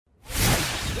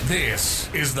This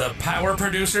is the Power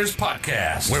Producers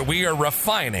Podcast, where we are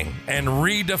refining and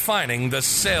redefining the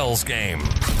sales game.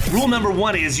 Rule number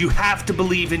one is you have to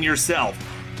believe in yourself.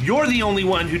 You're the only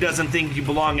one who doesn't think you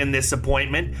belong in this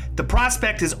appointment. The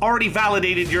prospect has already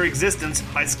validated your existence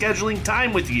by scheduling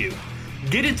time with you.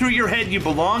 Get it through your head you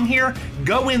belong here,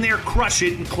 go in there, crush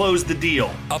it, and close the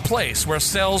deal. A place where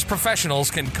sales professionals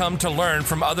can come to learn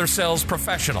from other sales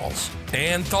professionals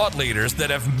and thought leaders that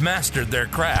have mastered their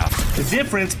craft. The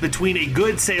difference between a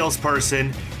good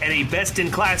salesperson and a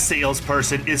best-in-class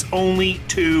salesperson is only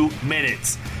 2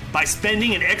 minutes. By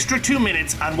spending an extra 2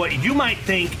 minutes on what you might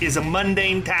think is a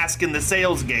mundane task in the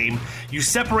sales game, you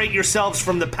separate yourselves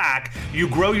from the pack, you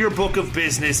grow your book of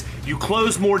business, you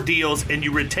close more deals, and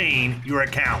you retain your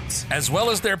accounts. As well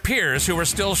as their peers who are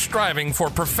still striving for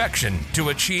perfection to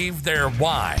achieve their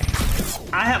why.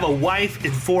 I have a wife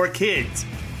and 4 kids.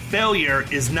 Failure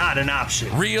is not an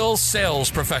option. Real sales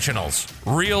professionals,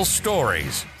 real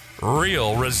stories,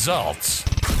 real results.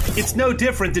 It's no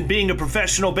different than being a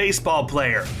professional baseball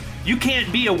player. You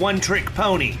can't be a one-trick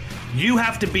pony. You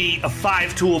have to be a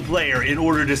 5-tool player in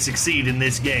order to succeed in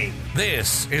this game.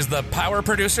 This is the Power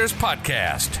Producers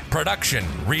Podcast, production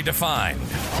redefined.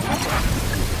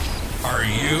 Are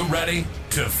you ready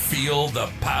to feel the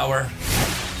power?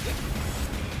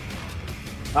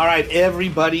 All right,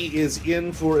 everybody is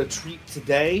in for a treat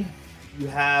today. You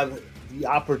have the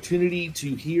opportunity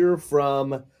to hear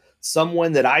from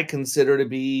someone that I consider to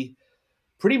be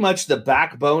pretty much the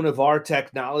backbone of our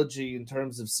technology in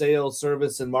terms of sales,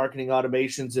 service, and marketing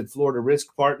automations at Florida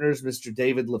Risk Partners, Mr.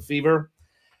 David LeFever.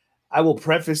 I will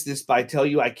preface this by telling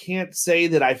you I can't say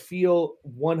that I feel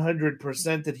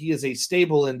 100% that he is a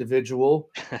stable individual.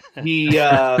 He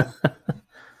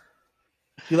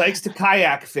likes to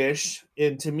kayak fish,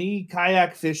 and to me,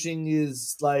 kayak fishing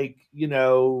is like,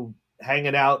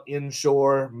 hanging out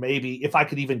inshore, maybe, if I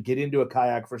could even get into a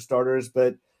kayak for starters.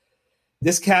 But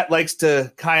this cat likes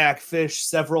to kayak fish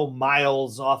several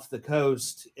miles off the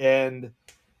coast, and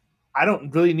I don't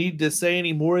really need to say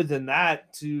any more than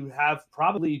that to have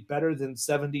probably better than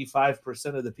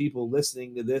 75% of the people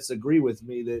listening to this agree with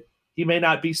me that he may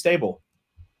not be stable.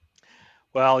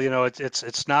 Well,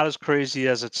 it's not as crazy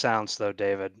as it sounds, though,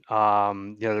 David.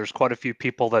 There's quite a few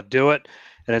people that do it,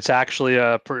 and it's actually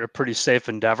a pretty safe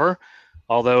endeavor.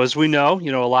 Although, as we know,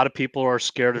 a lot of people are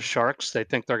scared of sharks. They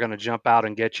think they're going to jump out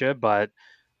and get you, but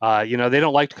they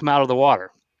don't like to come out of the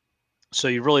water. So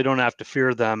you really don't have to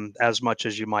fear them as much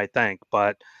as you might think.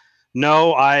 But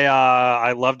no,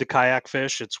 I love to kayak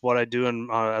fish. It's what I do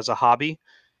as a hobby.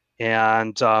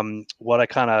 And what I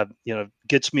kind of,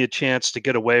 gets me a chance to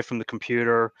get away from the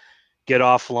computer, get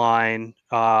offline,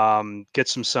 get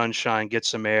some sunshine, get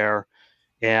some air,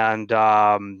 and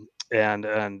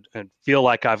feel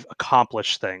like I've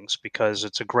accomplished things, because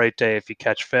it's a great day if you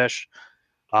catch fish.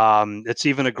 It's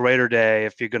even a greater day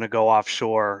if you're going to go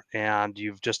offshore and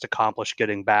you've just accomplished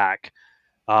getting back.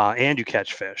 And you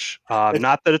catch fish.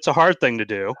 Not that it's a hard thing to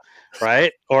do,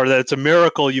 right? Or that it's a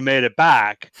miracle you made it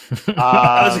back.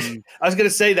 I was going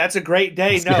to say that's a great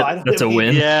day. That's a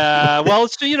win. Yeah. Well,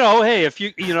 it's hey, if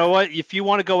if you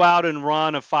want to go out and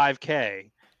run a 5K,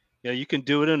 you can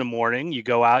do it in the morning. You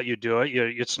go out, you do it.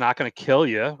 It's not going to kill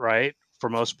you, right? For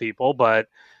most people, but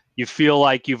you feel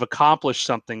like you've accomplished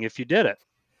something if you did it.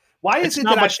 Why is it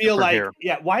that I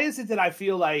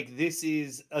feel like this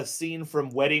is a scene from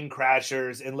Wedding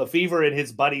Crashers, and LeFever and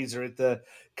his buddies are at the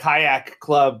kayak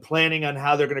club planning on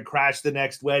how they're going to crash the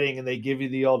next wedding, and they give you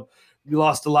the old, "You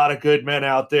lost a lot of good men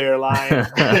out there lying."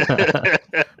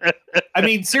 I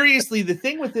mean, seriously, the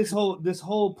thing with this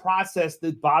whole process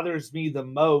that bothers me the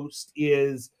most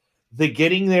is the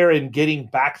getting there and getting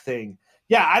back thing.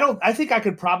 Yeah, I think I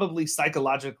could probably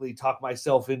psychologically talk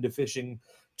myself into fishing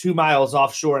 2 miles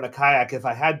offshore in a kayak if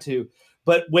I had to.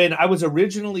 But when I was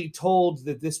originally told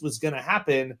that this was going to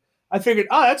happen, I figured,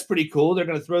 that's pretty cool. They're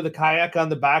going to throw the kayak on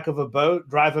the back of a boat,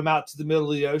 drive him out to the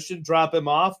middle of the ocean, drop him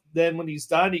off. Then when he's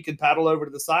done, he can paddle over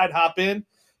to the side, hop in,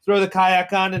 throw the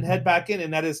kayak on, and head back in.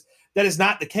 And that is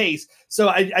not the case. So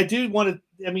I do want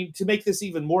to make this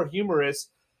even more humorous,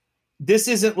 this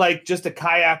isn't like just a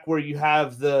kayak where you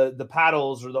have the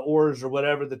paddles or the oars or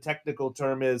whatever the technical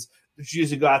term is that you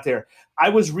usually go out there. I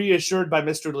was reassured by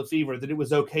Mr. LeFever that it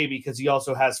was okay because he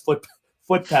also has foot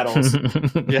pedals.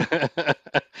 Yeah.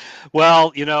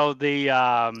 Well,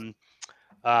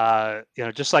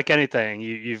 just like anything,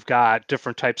 you've got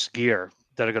different types of gear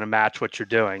that are going to match what you're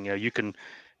doing. You can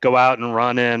go out and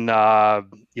run in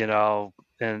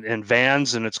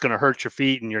Vans, and it's going to hurt your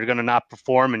feet, and you're going to not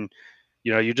perform, and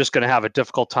you're just going to have a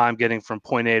difficult time getting from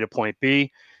point A to point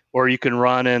B. or you can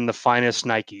run in the finest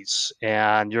Nikes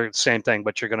and you're the same thing,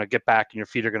 but you're going to get back and your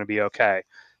feet are going to be okay.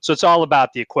 So it's all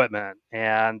about the equipment.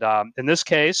 And in this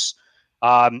case,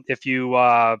 if you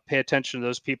pay attention to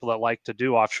those people that like to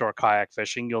do offshore kayak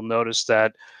fishing, you'll notice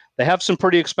that they have some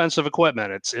pretty expensive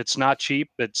equipment. It's not cheap.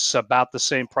 It's about the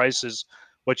same price as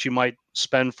what you might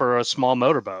spend for a small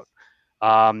motorboat.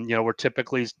 We're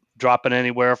typically dropping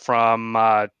anywhere from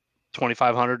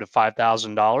 $2,500 to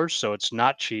 $5,000, so it's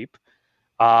not cheap.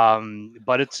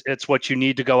 But it's what you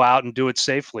need to go out and do it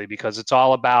safely, because it's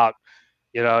all about,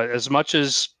 as much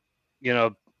as,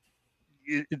 at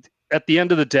the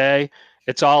end of the day,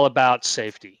 it's all about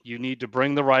safety. You need to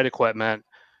bring the right equipment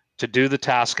to do the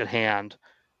task at hand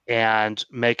and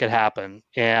make it happen.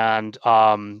 And,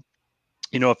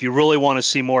 if you really want to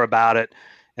see more about it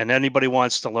and anybody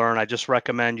wants to learn, I just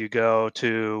recommend you go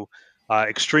to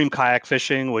Extreme Kayak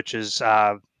Fishing, which is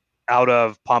out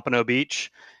of Pompano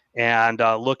Beach, and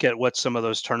look at what some of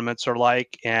those tournaments are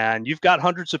like. And you've got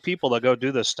hundreds of people that go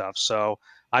do this stuff. So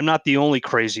I'm not the only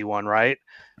crazy one, right?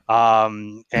 But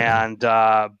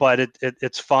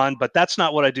it's fun, but that's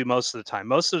not what I do most of the time.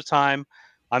 Most of the time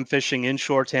I'm fishing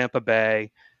inshore Tampa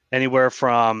Bay, anywhere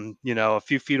from, a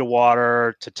few feet of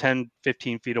water to 10,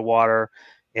 15 feet of water,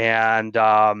 and,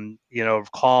 calm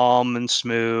and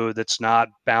smooth. It's not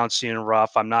bouncy and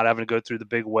rough. I'm not having to go through the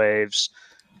big waves.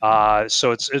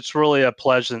 So it's really a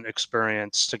pleasant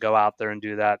experience to go out there and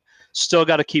do that. Still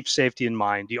got to keep safety in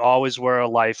mind. You always wear a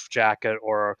life jacket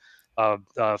or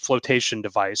a flotation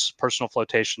device, personal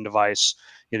flotation device.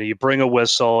 You bring a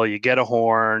whistle, you get a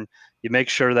horn, you make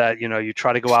sure that, you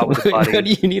try to go out with a buddy. What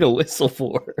do you need a whistle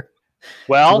for?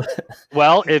 Well,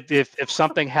 if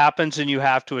something happens and you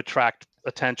have to attract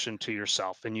attention to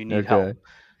yourself and you need help.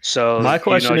 So my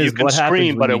question is, what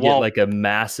happens when you get won't... like a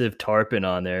massive tarpon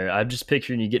on there? I'm just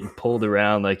picturing you getting pulled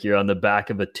around like you're on the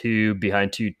back of a tube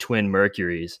behind two twin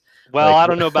Mercuries. Well, I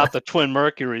don't know about the twin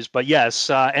Mercuries, but yes,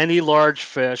 any large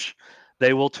fish,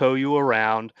 they will tow you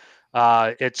around.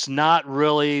 It's not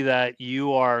really that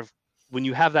when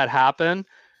you have that happen,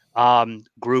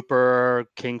 grouper,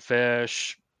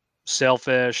 kingfish,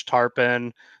 sailfish,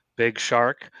 tarpon, big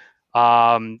shark,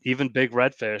 even big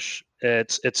redfish.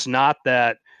 It's not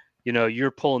that,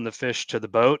 you're pulling the fish to the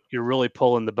boat. You're really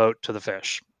pulling the boat to the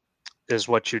fish is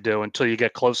what you do until you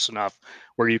get close enough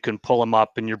where you can pull them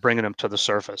up and you're bringing them to the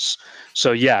surface.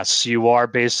 So yes, you are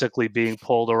basically being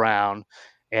pulled around,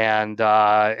 and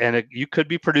you could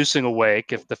be producing a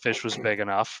wake if the fish was big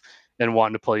enough and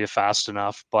wanting to pull you fast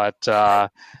enough, but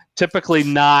typically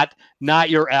not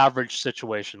your average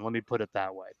situation. Let me put it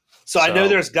that way. So I know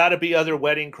there's got to be other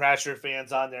Wedding Crasher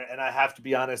fans on there, and I have to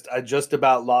be honest, I just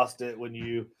about lost it when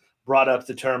you brought up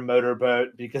the term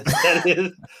motorboat, because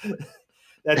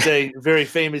that's a very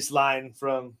famous line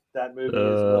from that movie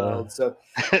as well. So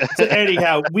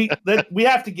anyhow, we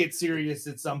have to get serious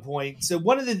at some point. So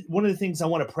one of the things I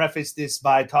want to preface this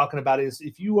by talking about is,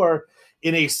 if you are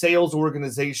in a sales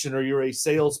organization or you're a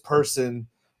salesperson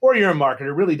or you're a marketer,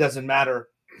 it really doesn't matter.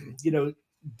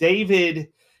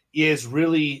 David is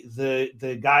really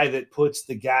the guy that puts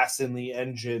the gas in the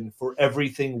engine for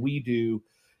everything we do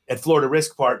at Florida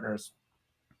Risk Partners.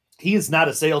 He is not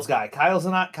a sales guy. Kyle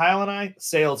and I,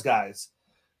 sales guys.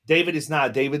 David is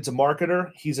not. David's a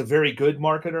marketer. He's a very good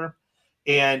marketer.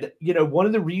 And, one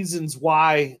of the reasons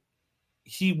why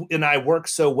he and I work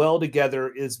so well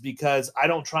together is because I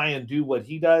don't try and do what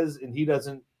he does, and he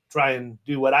doesn't try and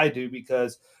do what I do,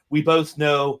 because we both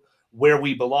know where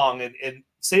we belong. And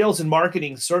sales and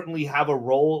marketing certainly have a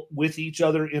role with each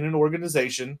other in an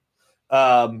organization.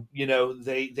 They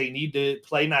need to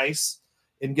play nice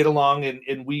and get along,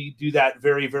 and we do that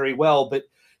very, very well. But,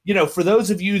 for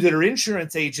those of you that are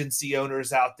insurance agency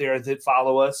owners out there that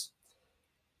follow us,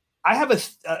 I have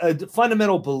a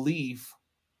fundamental belief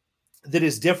that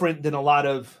is different than a lot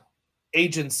of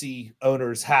agency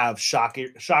owners have.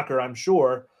 Shocker, I'm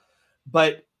sure.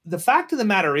 But the fact of the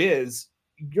matter is,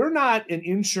 you're not an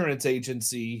insurance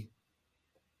agency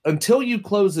until you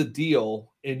close a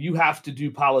deal and you have to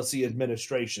do policy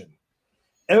administration.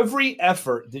 Every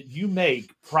effort that you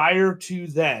make prior to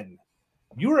then,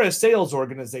 you're a sales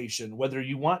organization, whether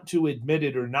you want to admit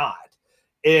it or not.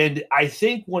 And I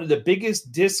think one of the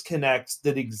biggest disconnects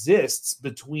that exists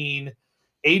between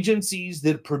agencies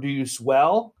that produce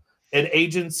well and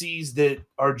agencies that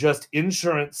are just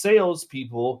insurance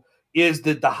salespeople is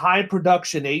that the high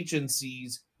production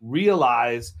agencies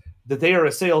realize that they are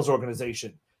a sales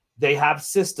organization. They have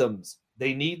systems.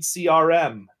 They need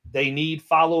CRM. They need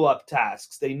follow-up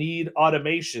tasks. They need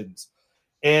automations.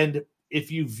 And if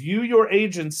you view your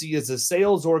agency as a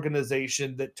sales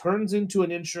organization that turns into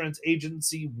an insurance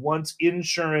agency once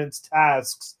insurance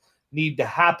tasks need to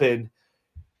happen,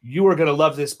 you are going to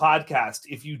love this podcast.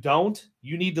 If you don't,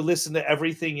 you need to listen to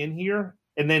everything in here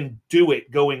and then do it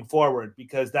going forward,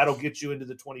 because that'll get you into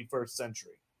the 21st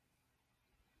century.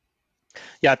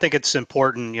 Yeah, I think it's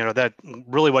important, that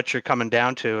really what you're coming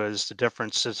down to is the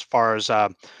difference as far as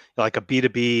like a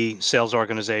B2B sales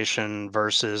organization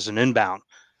versus an inbound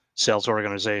sales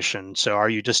organization. So are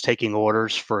you just taking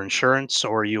orders for insurance,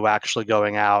 or are you actually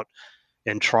going out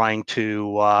and trying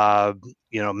to,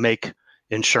 make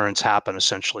insurance happen,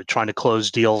 essentially trying to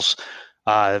close deals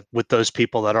with those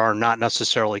people that are not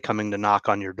necessarily coming to knock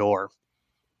on your door,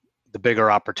 the bigger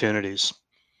opportunities.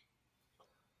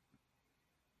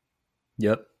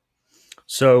 Yep.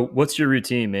 So what's your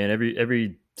routine, man?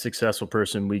 Every successful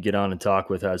person we get on and talk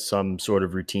with has some sort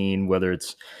of routine, whether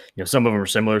it's, some of them are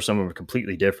similar, some of them are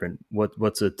completely different.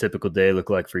 What's a typical day look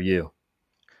like for you?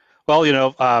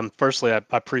 Well, firstly, I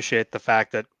appreciate the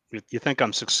fact that you think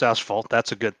I'm successful.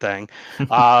 That's a good thing.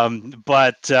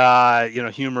 But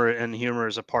humor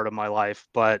is a part of my life.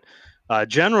 But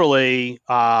generally,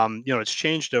 it's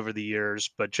changed over the years.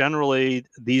 But generally,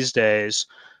 these days,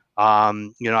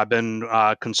 I've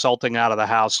been consulting out of the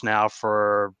house now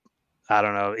for, I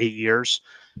don't know, 8 years.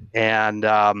 And,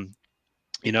 so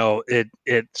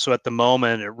at the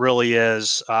moment, it really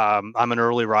is, I'm an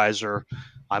early riser.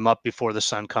 I'm up before the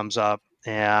sun comes up,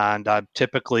 and I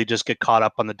typically just get caught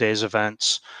up on the day's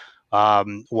events,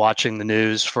 watching the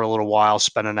news for a little while,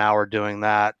 spend an hour doing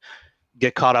that,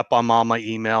 get caught up on all my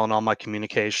email and all my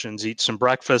communications, eat some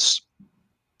breakfast.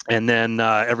 And then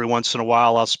every once in a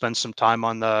while, I'll spend some time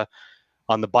on the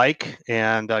bike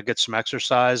and get some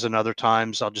exercise. And other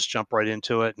times I'll just jump right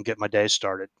into it and get my day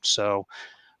started. So,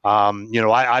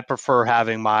 I prefer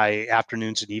having my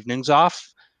afternoons and evenings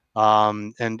off.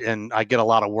 And I get a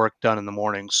lot of work done in the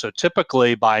morning. So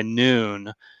typically by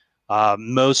noon,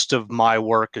 most of my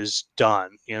work is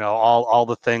done. All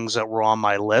the things that were on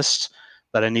my list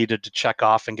that I needed to check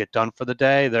off and get done for the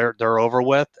day, they're over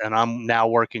with. And I'm now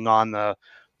working on the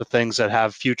things that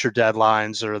have future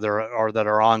deadlines or that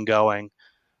are ongoing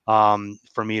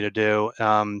for me to do.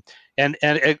 And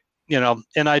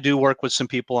I do work with some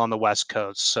people on the West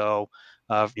Coast. So,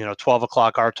 12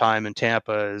 o'clock our time in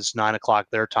Tampa is 9 o'clock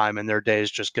their time, and their day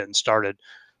is just getting started.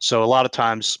 So a lot of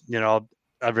times,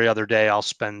 every other day I'll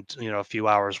spend, a few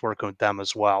hours working with them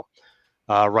as well,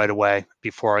 right away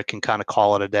before I can kind of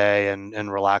call it a day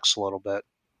and relax a little bit.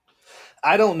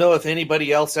 I don't know if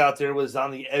anybody else out there was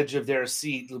on the edge of their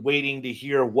seat waiting to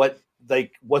hear what the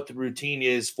routine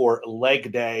is for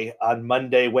leg day on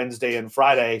Monday, Wednesday, and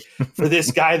Friday for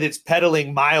this guy that's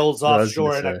pedaling miles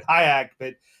offshore in a kayak.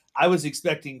 But I was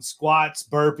expecting squats,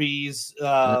 burpees,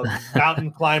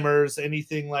 mountain climbers,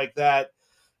 anything like that.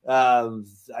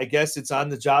 I guess it's on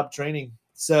the job training.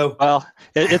 So, well,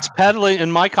 it's pedaling in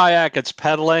my kayak. It's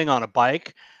pedaling on a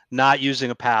bike, not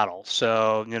using a paddle.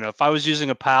 So, if I was using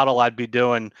a paddle, I'd be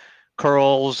doing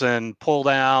curls and pull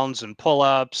downs and pull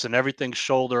ups and everything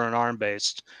shoulder and arm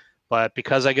based. But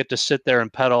because I get to sit there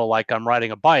and pedal like I'm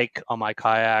riding a bike on my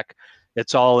kayak,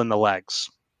 it's all in the legs.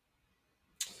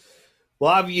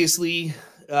 Well, obviously,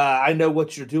 I know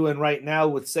what you're doing right now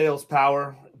with Sales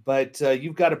Power, but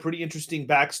you've got a pretty interesting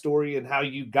backstory and how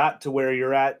you got to where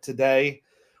you're at today.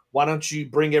 Why don't you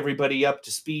bring everybody up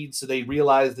to speed so they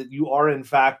realize that you are, in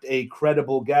fact, a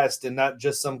credible guest and not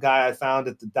just some guy I found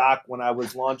at the dock when I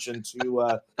was launching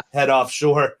to head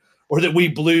offshore, or that we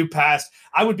blew past.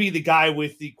 I would be the guy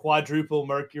with the quadruple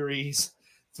Mercuries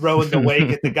throwing the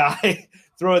wake at the guy,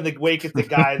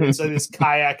 that's in his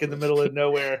kayak in the middle of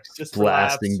nowhere, just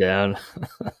blasting down.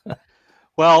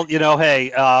 Well,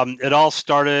 hey, it all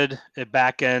started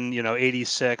back in,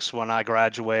 86 when I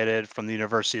graduated from the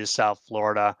University of South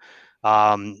Florida.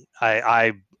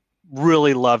 I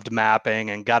really loved mapping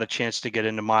and got a chance to get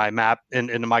into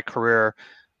my career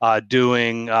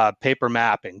doing paper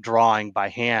mapping, drawing by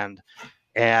hand.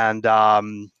 And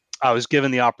I was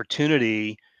given the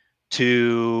opportunity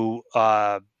to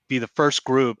be the first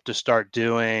group to start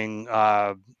doing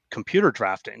computer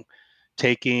drafting,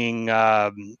 taking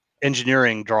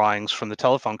engineering drawings from the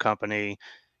telephone company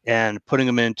and putting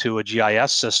them into a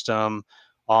GIS system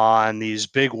on these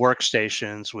big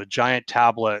workstations with giant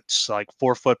tablets, like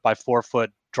 4 foot by 4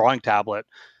 foot drawing tablet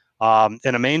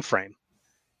in a mainframe.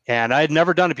 And I had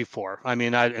never done it before. I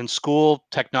mean, in school,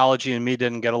 technology and me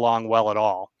didn't get along well at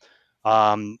all.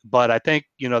 But I think,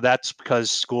 that's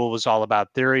because school was all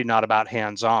about theory, not about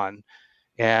hands-on.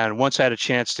 And once I had a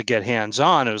chance to get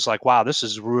hands-on, it was like, wow, this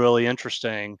is really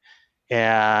interesting.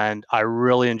 And I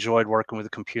really enjoyed working with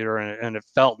the computer, and it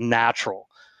felt natural.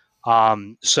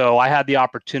 So I had the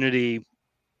opportunity,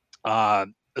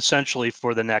 essentially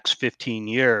for the next 15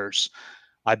 years,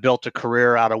 I built a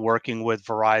career out of working with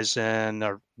Verizon,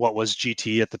 or what was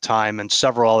GTE at the time, and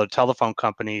several other telephone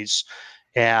companies,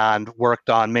 and worked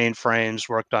on mainframes,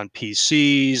 worked on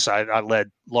PCs. I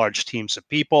led large teams of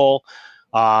people,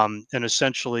 and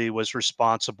essentially was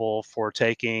responsible for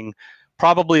taking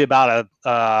probably about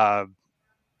a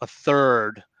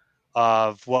third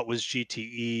of what was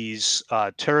GTE's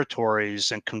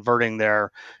territories and converting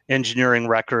their engineering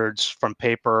records from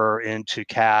paper into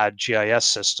CAD GIS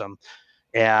system,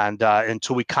 and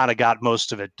until we kind of got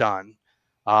most of it done.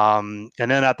 And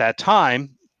then at that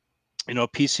time,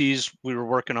 PCs we were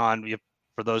working on,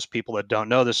 for those people that don't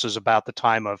know, this is about the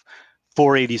time of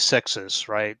 486s,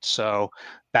 right? So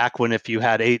back when if you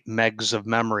had 8 megs of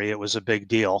memory, it was a big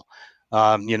deal.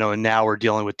 And now we're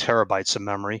dealing with terabytes of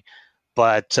memory.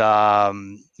 But I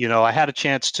had a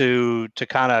chance to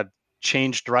kind of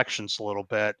change directions a little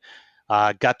bit.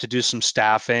 Got to do some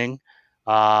staffing,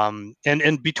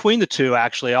 and between the two,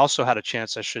 actually, I also had a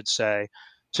chance, I should say,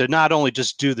 to not only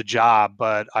just do the job,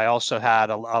 but I also had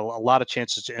a lot of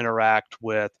chances to interact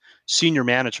with senior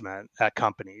management at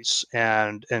companies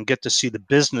and get to see the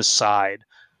business side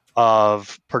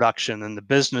of production and the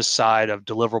business side of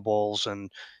deliverables and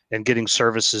getting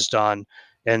services done.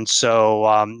 And so,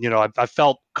 I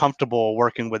felt comfortable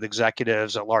working with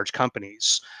executives at large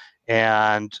companies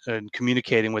and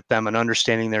communicating with them and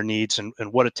understanding their needs and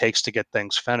what it takes to get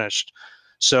things finished.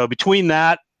 So between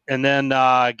that and then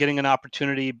getting an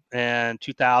opportunity in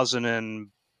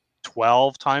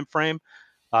 2012 timeframe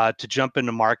to jump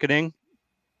into marketing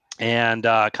and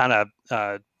kind of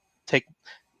take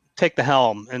the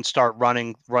helm and start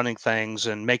running things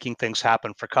and making things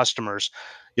happen for customers.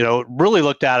 Really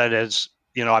looked at it as,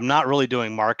 I'm not really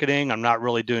doing marketing. I'm not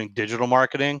really doing digital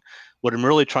marketing. What I'm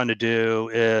really trying to do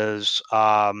is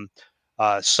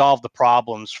solve the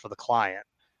problems for the client.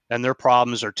 And their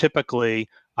problems are typically,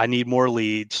 I need more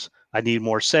leads, I need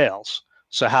more sales.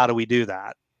 So how do we do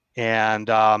that? And,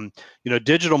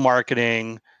 digital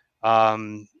marketing, a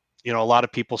lot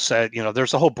of people said,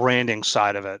 there's a whole branding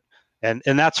side of it. And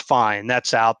that's fine.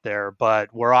 That's out there. But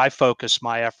where I focus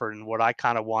my effort and what I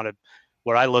kind of wanted,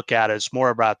 what I look at is more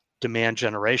about demand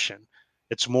generation.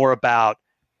 It's more about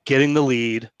getting the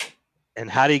lead and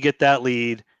how do you get that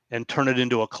lead and turn it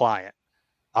into a client.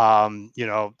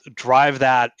 Drive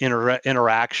that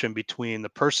interaction between the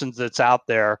person that's out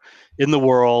there in the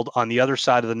world on the other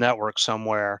side of the network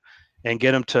somewhere and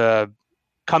get them to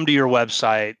come to your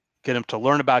website, get them to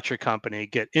learn about your company,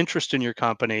 get interest in your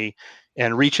company,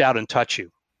 and reach out and touch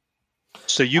you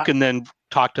so you can then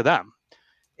talk to them.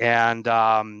 And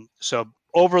so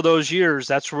over those years,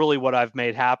 that's really what I've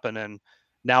made happen. And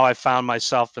now I've found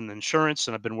myself in insurance,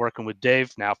 and I've been working with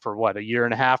Dave now for a year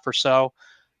and a half or so.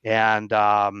 And,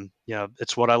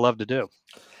 it's what I love to do.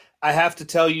 I have to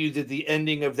tell you that the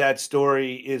ending of that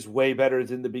story is way better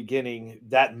than the beginning.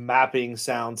 That mapping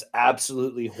sounds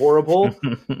absolutely horrible.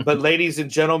 But ladies and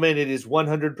gentlemen, it is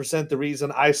 100% the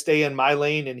reason I stay in my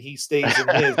lane and he stays in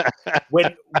his.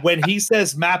 When he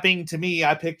says mapping to me,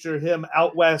 I picture him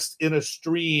out west in a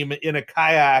stream in a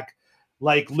kayak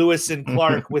like Lewis and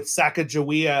Clark with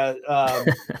Sacagawea,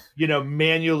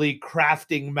 manually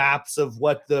crafting maps of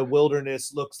what the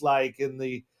wilderness looks like in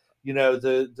the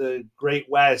Great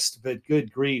West. But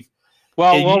good grief.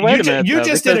 Well, wait a minute. You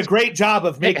just did a great job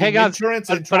of making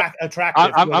insurance attractive.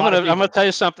 I'm gonna tell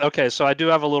you something. Okay, so I do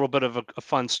have a little bit of a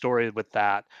fun story with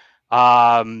that.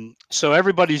 So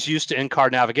everybody's used to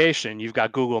in-car navigation. You've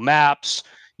got Google Maps,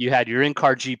 you had your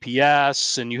in-car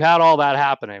GPS, and you had all that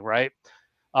happening, right?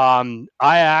 I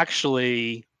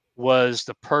actually was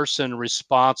the person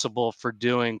responsible for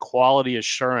doing quality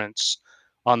assurance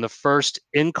on the first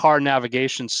in-car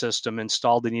navigation system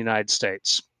installed in the United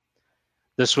States.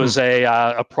 This was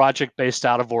a project based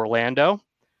out of Orlando,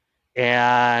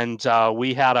 and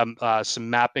we had some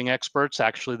mapping experts.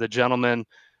 Actually, the gentleman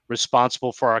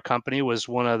responsible for our company was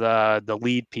one of the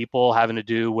lead people having to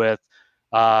do with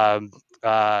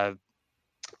the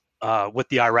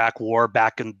Iraq War,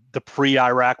 back in the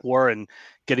pre-Iraq War, and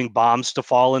getting bombs to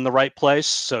fall in the right place.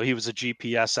 So he was a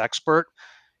GPS expert.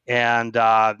 And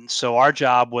so our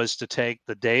job was to take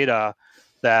the data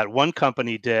that one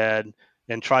company did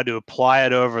and try to apply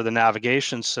it over the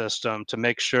navigation system to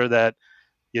make sure that,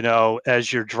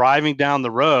 as you're driving down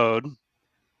the road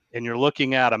and you're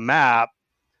looking at a map,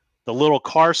 the little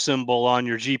car symbol on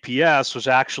your GPS was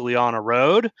actually on a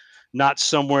road, not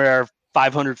somewhere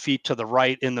 500 feet to the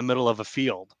right in the middle of a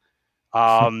field.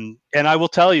 And I will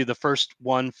tell you, the first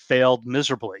one failed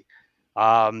miserably,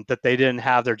 that they didn't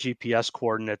have their GPS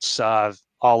coordinates,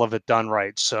 all of it done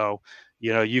right. So,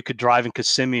 you could drive in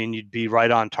Kissimmee and you'd be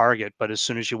right on target. But as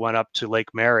soon as you went up to Lake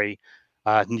Mary,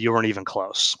 you weren't even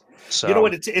close. So you know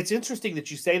what? It's interesting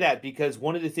that you say that, because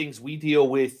one of the things we deal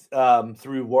with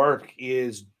through work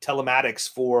is telematics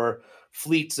for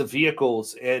fleets of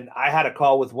vehicles. And I had a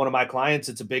call with one of my clients.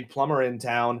 It's a big plumber in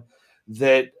town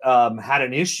that had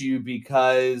an issue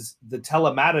because the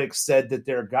telematics said that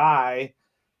their guy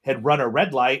had run a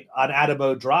red light on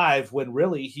Adamo Drive when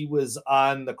really he was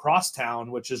on the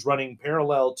crosstown, which is running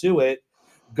parallel to it,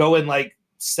 going like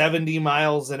 70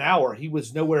 miles an hour. He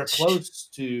was nowhere close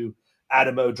to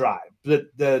Adamo Drive. But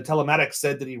the telematics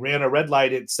said that he ran a red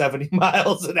light at 70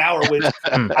 miles an hour, which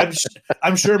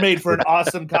I'm sure made for an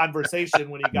awesome conversation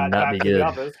when he got back to the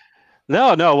office.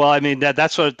 No. Well, I mean,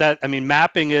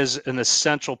 mapping is an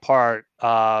essential part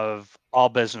of all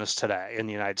business today in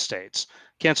the United States.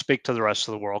 Can't speak to the rest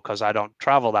of the world because I don't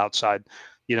travel outside the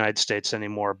United States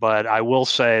anymore. But I will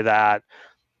say that,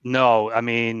 no, I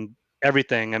mean,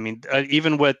 everything. I mean,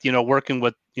 even with, working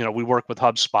with, we work with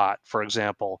HubSpot, for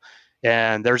example,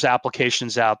 and there's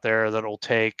applications out there that'll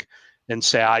take and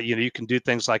say, you can do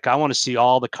things like, I want to see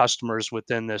all the customers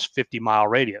within this 50-mile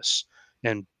radius,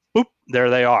 and boop, there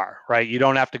they are, right? You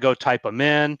don't have to go type them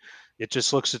in. It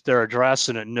just looks at their address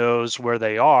and it knows where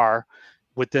they are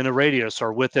within a radius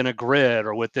or within a grid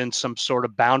or within some sort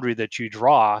of boundary that you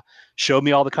draw. Show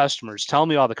me all the customers. Tell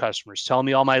me all the customers. Tell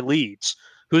me all my leads.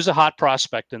 Who's a hot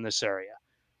prospect in this area?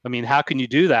 I mean, how can you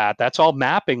do that? That's all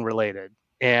mapping related.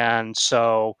 And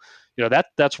so,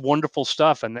 that's wonderful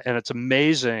stuff. And it's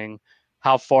amazing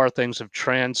how far things have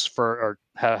transferred or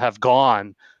have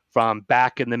gone from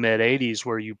back in the mid 80s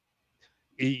where you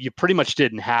pretty much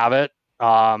didn't have it.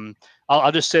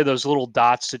 I'll just say those little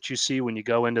dots that you see when you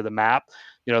go into the map,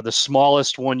 the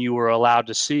smallest one you were allowed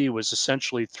to see was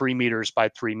essentially 3 meters by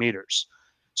 3 meters.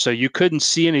 So you couldn't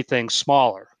see anything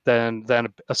smaller than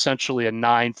essentially a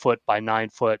 9 foot by 9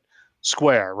 foot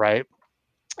square, right?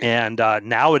 And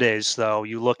nowadays, though,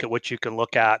 you look at what you can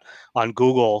look at on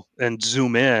Google and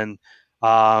zoom in,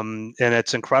 and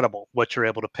it's incredible what you're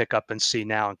able to pick up and see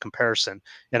now in comparison.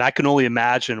 And I can only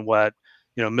imagine what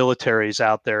militaries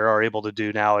out there are able to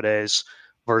do nowadays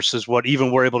versus what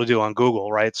even we're able to do on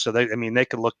Google, right? So they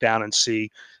can look down and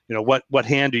see, what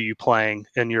hand are you playing,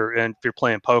 and if you're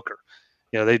playing poker,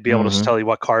 they'd be able to tell you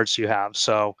what cards you have.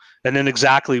 So, and then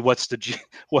exactly what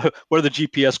are the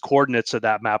GPS coordinates of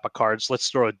that map of cards? Let's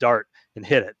throw a dart and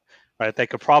hit it, right? They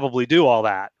could probably do all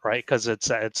that, right? Because it's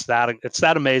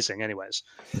that amazing. Anyways,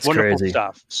 it's wonderful crazy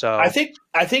stuff. So I think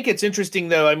it's interesting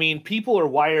though. I mean, people are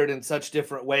wired in such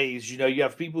different ways. You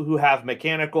have people who have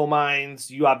mechanical minds.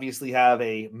 You obviously have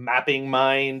a mapping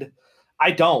mind.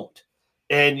 I don't,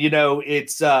 and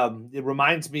it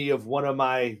reminds me of one of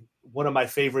my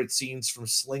favorite scenes from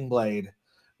Sling Blade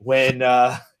when,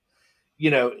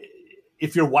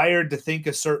 if you're wired to think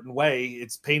a certain way,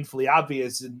 it's painfully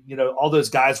obvious. And, all those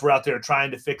guys were out there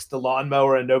trying to fix the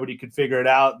lawnmower and nobody could figure it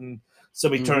out. And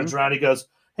somebody turns around, he goes,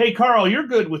 "Hey, Carl, you're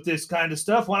good with this kind of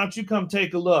stuff. Why don't you come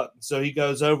take a look?" So he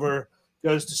goes to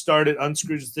start it,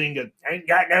 unscrews the thing, and ain't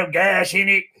got no gas in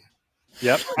it.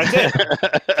 Yep. That's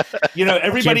it.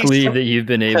 Everybody. I can't believe that you've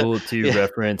been able to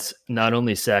reference not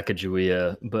only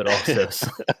Sacagawea, but also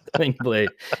Sling Blade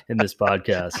in this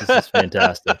podcast. This is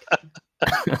fantastic.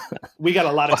 We got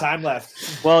a lot of time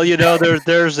left. Well,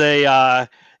 there's a,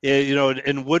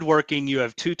 in woodworking, you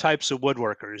have two types of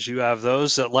woodworkers. You have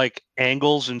those that like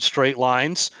angles and straight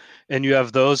lines, and you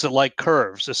have those that like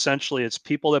curves. Essentially, it's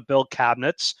people that build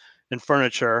cabinets and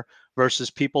furniture versus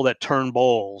people that turn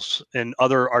bowls and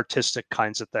other artistic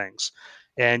kinds of things.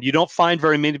 And you don't find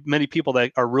very many people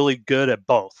that are really good at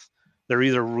both. They're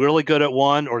either really good at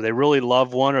one, or they really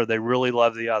love one, or they really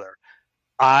love the other.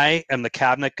 I am the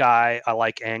cabinet guy. I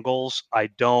like angles. I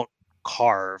don't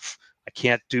carve. I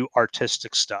can't do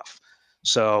artistic stuff.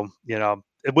 So,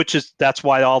 that's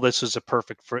why all this is a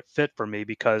perfect fit for me,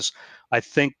 because I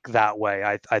think that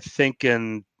way. I think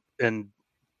in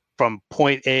from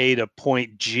point A to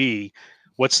point G,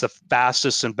 what's the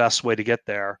fastest and best way to get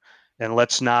there? And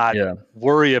let's not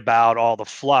worry about all the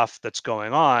fluff that's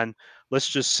going on. Let's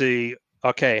just see,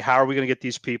 okay, how are we going to get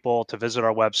these people to visit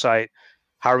our website?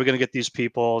 How are we going to get these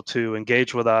people to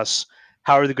engage with us?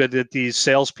 How are we going to get these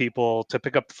salespeople to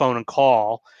pick up the phone and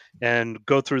call and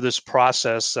go through this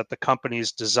process that the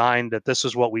company's designed, that this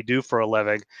is what we do for a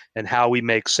living and how we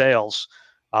make sales?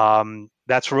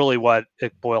 That's really what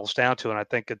it boils down to. And I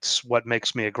think it's what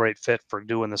makes me a great fit for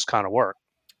doing this kind of work.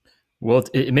 Well,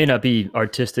 it may not be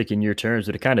artistic in your terms,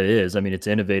 but it kind of is. I mean, it's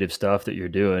innovative stuff that you're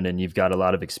doing, and you've got a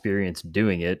lot of experience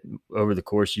doing it over the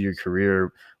course of your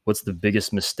career. What's the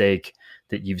biggest mistake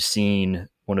that you've seen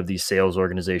one of these sales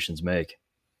organizations make?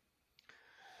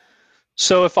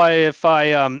 So I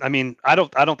mean, I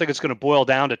don't think it's going to boil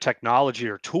down to technology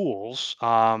or tools.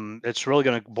 It's really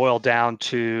going to boil down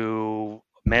to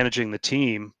managing the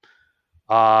team.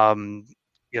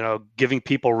 Giving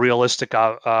people realistic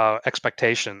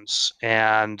expectations,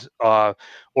 and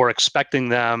or expecting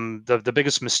them. The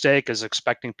biggest mistake is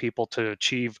expecting people to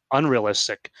achieve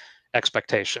unrealistic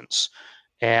expectations,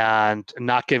 and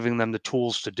not giving them the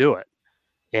tools to do it.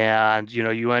 And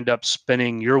you end up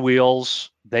spinning your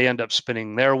wheels, they end up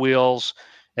spinning their wheels,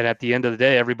 and at the end of the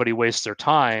day, everybody wastes their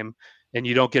time, and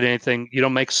you don't get anything. You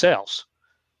don't make sales.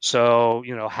 So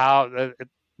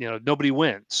nobody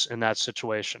wins in that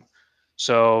situation.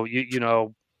 So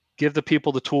give the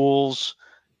people the tools,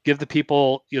 give the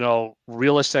people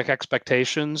realistic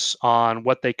expectations on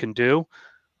what they can do,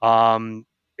 and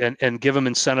give them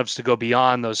incentives to go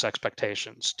beyond those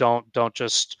expectations. Don't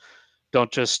just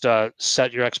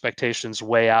set your expectations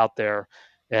way out there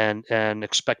and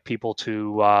expect people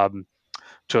to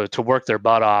work their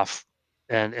butt off,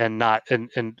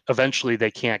 and eventually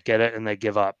they can't get it and they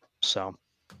give up. So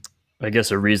I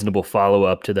guess a reasonable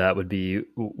follow-up to that would be,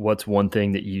 what's one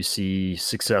thing that you see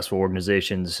successful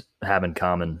organizations have in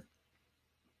common?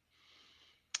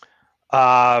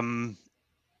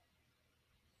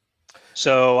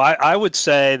 So I would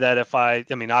say that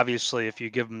obviously, if you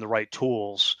give them the right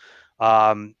tools,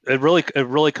 it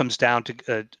really comes down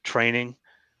to training,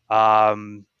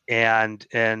 and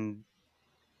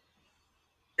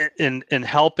in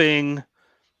helping.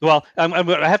 Well,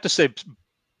 I have to say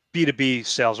B2B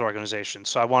sales organizations.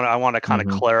 So I want to kind of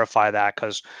clarify that,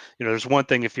 because there's one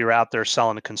thing if you're out there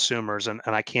selling to consumers, and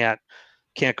I can't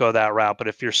go that route. But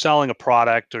if you're selling a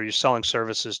product or you're selling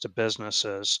services to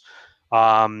businesses,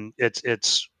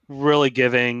 it's really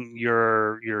giving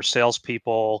your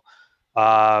salespeople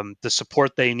the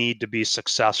support they need to be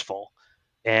successful,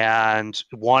 and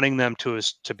wanting them to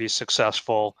be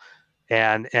successful,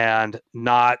 and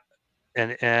not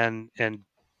and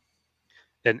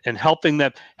helping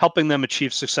them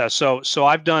achieve success. So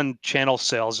I've done channel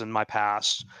sales in my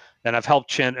past, and I've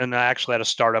helped and I actually had a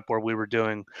startup where we were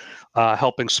doing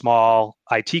helping small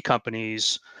IT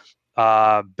companies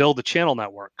build a channel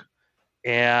network.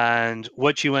 And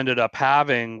what you ended up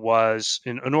having was,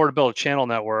 in order to build a channel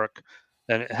network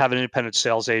and have independent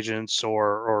sales agents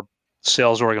or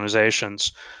sales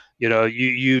organizations,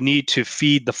 you need to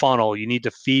feed the funnel. You need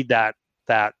to feed that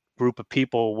group of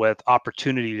people with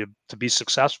opportunity to be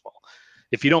successful.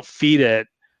 If you don't feed it,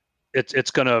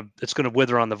 it's gonna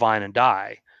wither on the vine and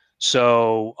die.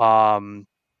 So and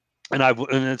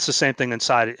it's the same thing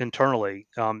internally.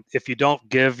 If you don't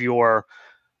give your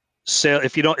sale,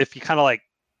 if you kind of like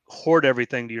hoard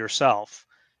everything to yourself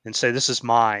and say, this is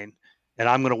mine and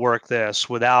I'm going to work this,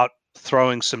 without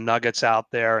throwing some nuggets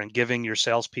out there and giving your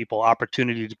salespeople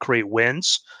opportunity to create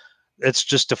wins, it's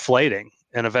just deflating,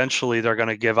 and eventually they're going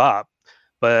to give up.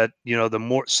 But the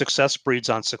more success breeds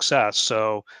on success.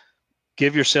 So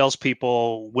give your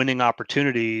salespeople winning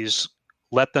opportunities,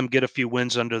 let them get a few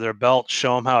wins under their belt,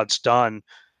 show them how it's done,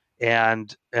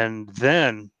 and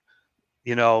then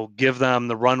give them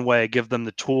the runway, give them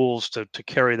the tools to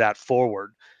carry that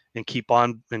forward, and keep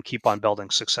on building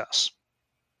success.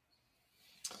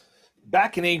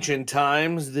 Back in ancient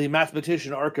times, the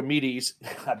mathematician Archimedes,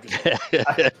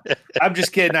 I'm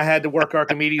just kidding. I had to work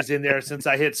Archimedes in there since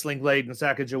I hit Sling Blade and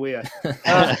Sacagawea.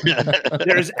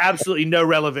 There's absolutely no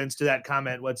relevance to that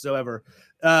comment whatsoever.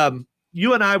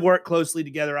 You and I work closely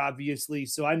together, obviously,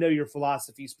 so I know your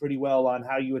philosophies pretty well on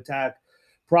how you attack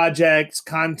projects,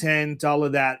 content, all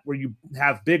of that, where you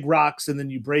have big rocks and then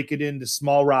you break it into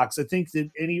small rocks. I think that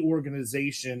any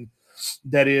organization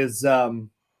that is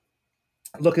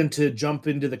looking to jump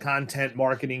into the content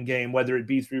marketing game, whether it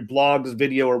be through blogs,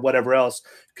 video, or whatever else,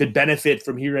 could benefit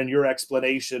from hearing your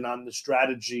explanation on the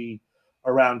strategy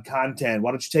around content.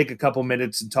 Why don't you take a couple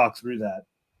minutes and talk through that?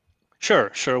 Sure.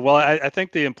 Well, I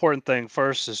think the important thing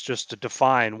first is just to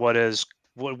define what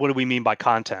do we mean by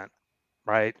content,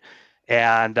 right?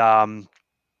 And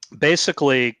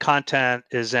basically, content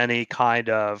is any kind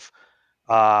of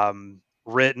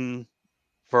written,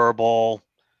 verbal,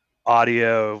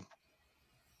 audio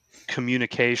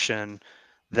communication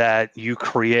that you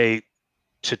create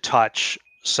to touch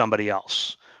somebody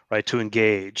else, right? To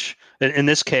engage. In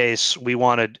this case, we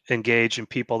want to engage in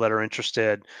people that are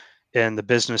interested in the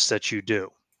business that you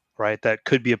do, right? That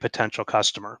could be a potential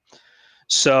customer.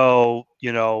 So,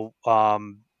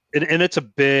 and it's a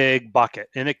big bucket,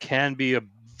 and it can be a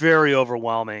very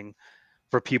overwhelming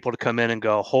for people to come in and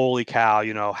go, holy cow,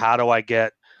 how do I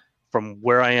get from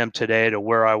where I am today to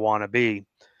where I want to be?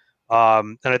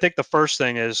 And I think the first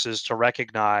thing is to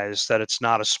recognize that it's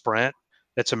not a sprint,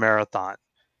 it's a marathon.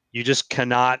 You just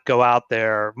cannot go out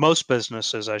there. Most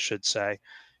businesses, I should say,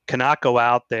 cannot go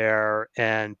out there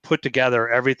and put together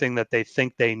everything that they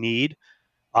think they need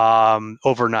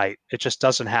overnight. It just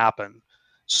doesn't happen.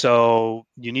 So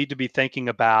you need to be thinking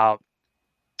about,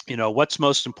 what's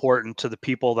most important to the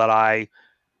people that I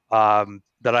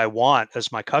want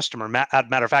as my customer.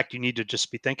 Matter of fact, you need to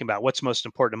just be thinking about what's most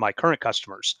important to my current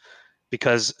customers,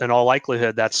 because in all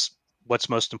likelihood, that's what's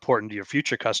most important to your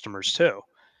future customers too.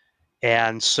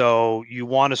 And so you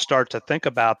want to start to think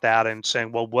about that and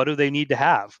saying, well, what do they need to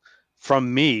have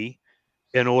from me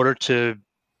in order to,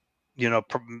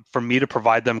 for me to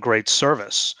provide them great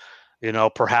service?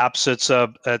 Perhaps it's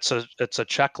a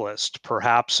checklist.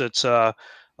 Perhaps it's a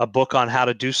book on how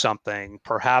to do something.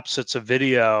 Perhaps it's a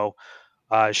video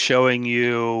showing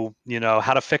you,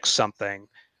 how to fix something,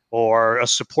 or a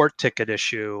support ticket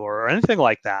issue, or anything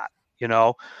like that.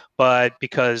 But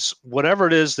because whatever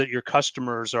it is that your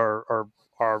customers are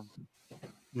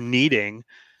needing,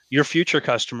 your future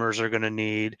customers are going to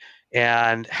need,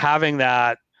 and having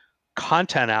that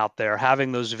content out there,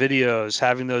 having those videos,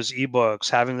 having those ebooks,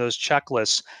 having those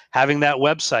checklists, having that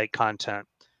website content,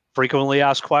 frequently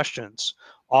asked questions,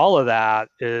 all of that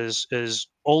is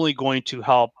only going to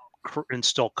help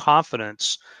instill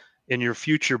confidence in your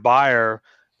future buyer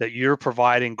that you're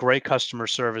providing great customer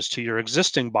service to your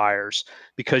existing buyers,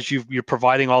 because you're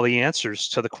providing all the answers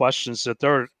to the questions that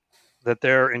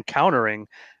they're encountering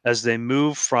as they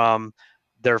move from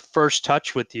their first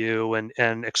touch with you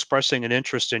and expressing an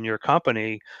interest in your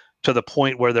company to the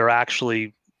point where they're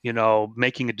actually,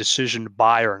 making a decision to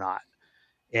buy or not.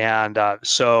 And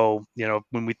so,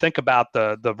 when we think about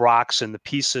the rocks and the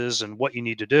pieces and what you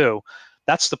need to do,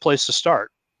 that's the place to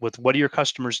start with. What do your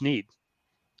customers need?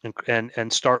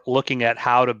 And start looking at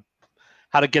how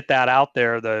to get that out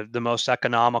there the most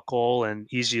economical and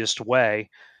easiest way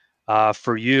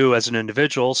for you as an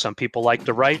individual. Some people like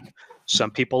to write,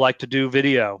 some people like to do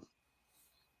video.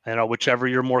 Whichever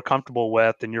you're more comfortable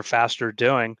with and you're faster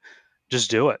doing, just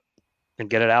do it and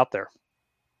get it out there.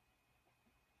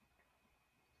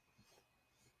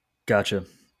 Gotcha.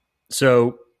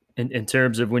 So in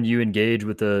terms of when you engage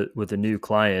with a new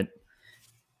client,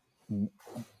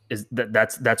 is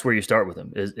that's where you start with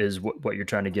them, is what you're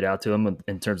trying to get out to them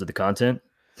in terms of the content?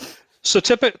 So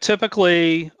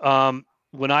typically,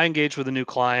 when I engage with a new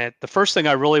client, the first thing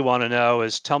I really want to know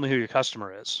is, tell me who your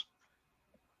customer is.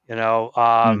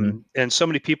 And so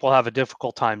many people have a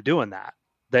difficult time doing that.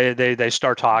 They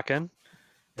start talking,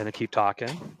 and they keep talking,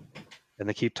 and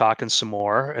they keep talking some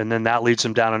more, and then that leads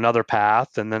them down another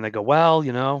path, and then they go, well,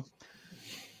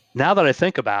 now that I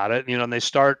think about it, and they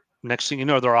start. Next thing you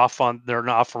know, they're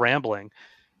off rambling.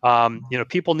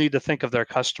 People need to think of their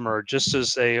customer just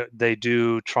as they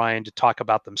do trying to talk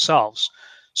about themselves.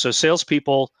 So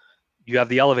salespeople, you have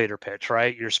the elevator pitch,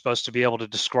 right? You're supposed to be able to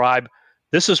describe,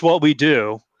 this is what we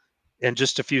do in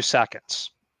just a few seconds.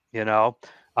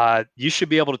 You should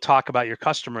be able to talk about your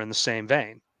customer in the same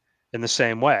vein, in the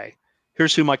same way.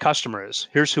 Here's who my customer is.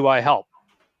 Here's who I help.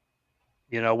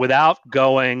 Without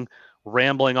going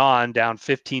rambling on down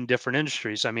 15 different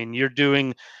industries. I mean, you're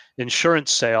doing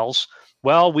insurance sales.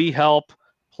 Well, we help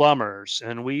plumbers,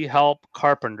 and we help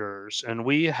carpenters, and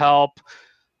we help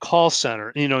call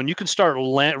center, and you can start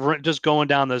just going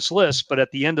down this list. But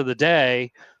at the end of the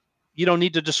day, you don't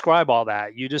need to describe all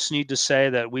that. You just need to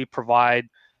say that we provide,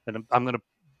 and I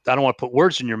don't want to put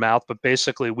words in your mouth, but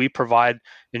basically we provide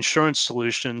insurance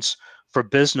solutions for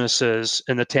businesses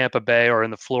in the Tampa Bay or in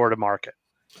the Florida market.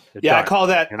 I call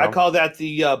that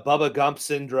the Bubba Gump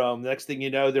syndrome. Next thing you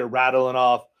know, they're rattling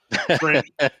off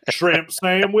shrimp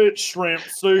sandwich, shrimp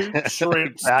soup,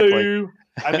 shrimp stew.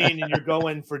 I mean, and you're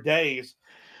going for days.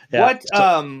 Yeah.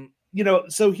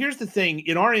 So here's the thing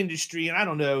in our industry, and I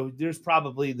don't know, there's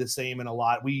probably the same in a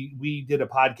lot. We did a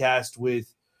podcast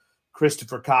with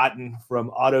Christopher Cotton from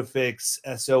AutoFix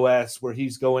SOS, where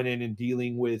he's going in and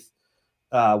dealing with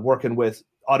working with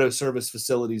auto service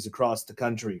facilities across the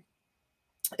country.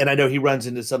 And I know he runs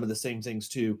into some of the same things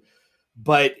too.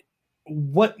 But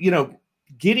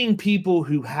getting people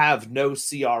who have no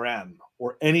CRM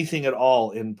or anything at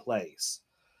all in place,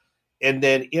 and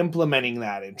then implementing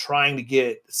that and trying to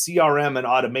get CRM and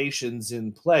automations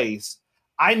in place,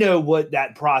 I know what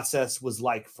that process was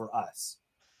like for us.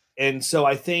 And so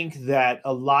I think that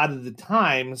a lot of the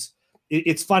times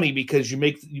it's funny because you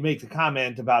make the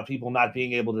comment about people not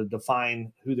being able to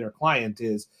define who their client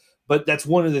is. But that's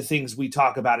one of the things we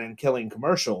talk about in Killing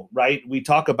Commercial, right? We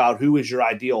talk about who is your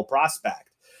ideal prospect.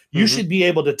 You should be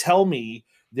able to tell me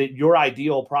that your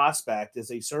ideal prospect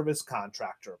is a service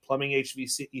contractor, plumbing,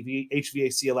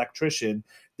 HVAC electrician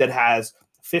that has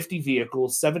 50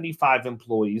 vehicles, 75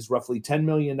 employees, roughly $10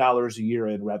 million a year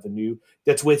in revenue,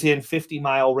 that's within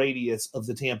 50-mile radius of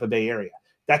the Tampa Bay area.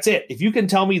 That's it. If you can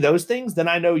tell me those things, then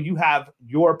I know you have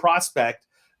your prospect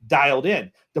dialed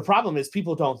in. The problem is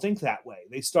people don't think that way.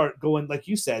 They start going, like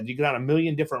you said, you get on a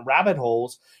million different rabbit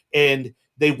holes, and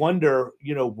they wonder,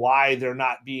 why they're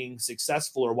not being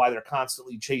successful or why they're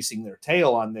constantly chasing their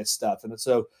tail on this stuff. And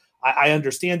so I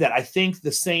understand that. I think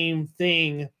the same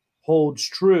thing holds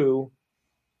true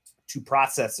to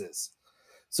processes.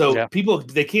 So people,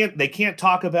 they can't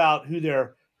talk about who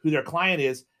their client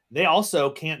is. They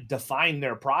also can't define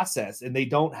their process, and they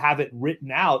don't have it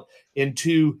written out.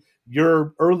 Into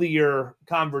your earlier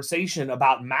conversation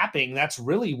about mapping, that's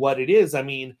really what it is. I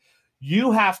mean,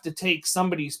 you have to take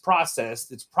somebody's process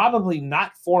that's probably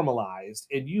not formalized,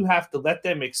 and you have to let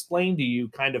them explain to you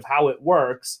kind of how it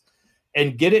works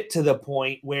and get it to the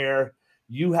point where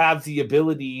you have the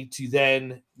ability to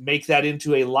then make that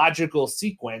into a logical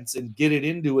sequence and get it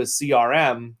into a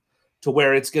CRM to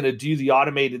where it's going to do the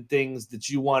automated things that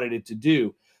you wanted it to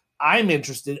do. I'm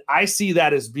interested. I see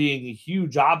that as being a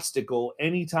huge obstacle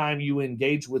anytime you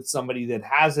engage with somebody that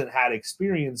hasn't had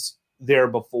experience there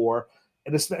before.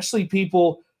 And especially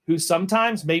people who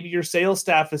sometimes maybe your sales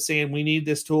staff is saying, we need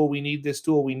this tool, we need this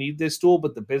tool, we need this tool,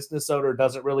 but the business owner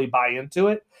doesn't really buy into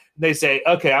it. And they say,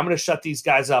 okay, I'm going to shut these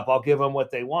guys up. I'll give them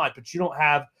what they want, but you don't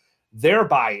have their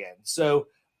buy-in. So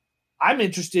I'm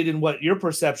interested in what your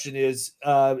perception is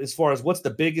as far as what's the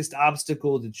biggest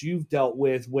obstacle that you've dealt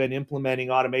with when implementing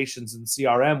automations in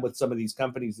CRM with some of these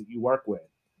companies that you work with.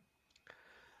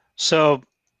 So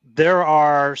there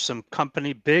are some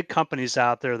big companies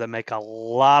out there that make a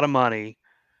lot of money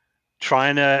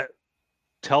trying to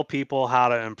tell people how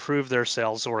to improve their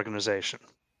sales organization.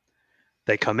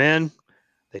 They come in,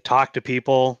 they talk to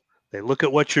people, they look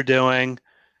at what you're doing,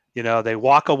 they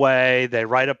walk away, they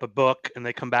write up a book, and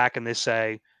they come back and they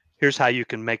say, here's how you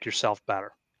can make yourself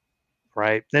better,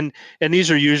 right? And these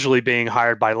are usually being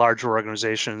hired by larger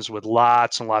organizations with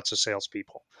lots and lots of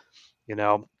salespeople,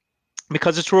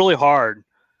 because it's really hard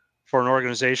for an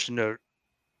organization to,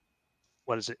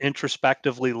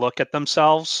 introspectively look at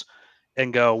themselves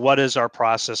and go, what is our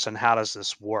process and how does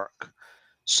this work?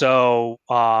 So,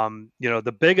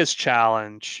 the biggest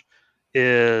challenge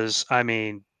is,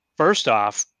 first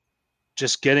off,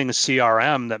 just getting a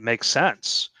CRM that makes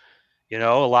sense. A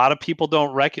lot of people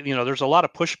don't there's a lot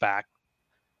of pushback.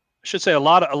 I should say a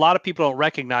lot of people don't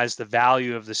recognize the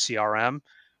value of the CRM,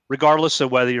 regardless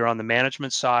of whether you're on the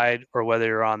management side or whether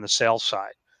you're on the sales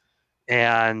side.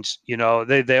 And,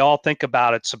 they all think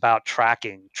about it's about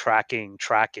tracking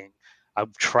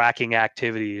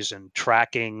activities and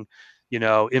tracking,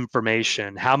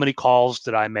 information. How many calls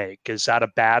did I make? Is that a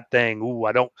bad thing? Ooh,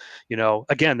 I don't,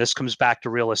 again, this comes back to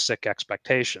realistic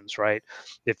expectations, right?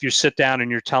 If you sit down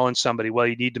and you're telling somebody, well,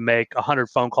 you need to make 100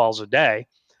 phone calls a day,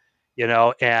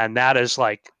 and that is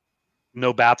like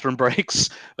no bathroom breaks,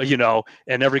 and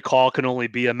every call can only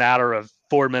be a matter of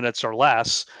 4 minutes or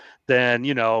less, then,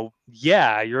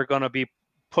 you're going to be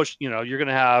pushed, you're going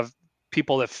to have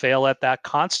people that fail at that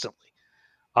constantly.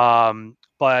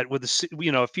 But with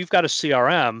if you've got a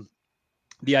CRM,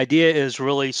 the idea is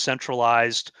really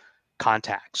centralized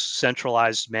contacts,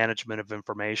 centralized management of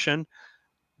information,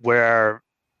 where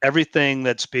everything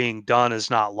that's being done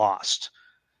is not lost.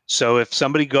 So if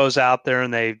somebody goes out there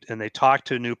and they talk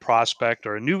to a new prospect,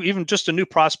 or even just a new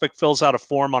prospect fills out a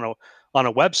form on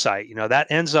a website, that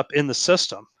ends up in the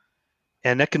system,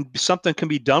 and something can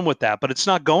be done with that, but it's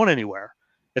not going anywhere.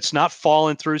 It's not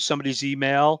falling through somebody's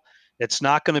email. It's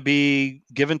not going to be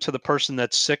given to the person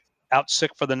that's sick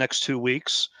for the next 2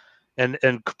 weeks and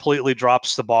completely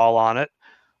drops the ball on it.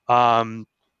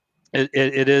 It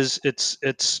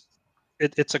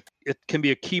can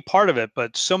be a key part of it,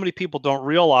 but so many people don't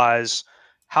realize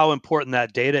how important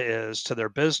that data is to their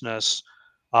business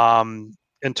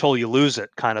until you lose it,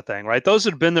 kind of thing, right? Those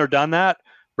that have been there, done that,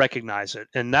 recognize it.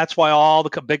 And that's why all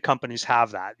the big companies have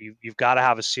that. You've got to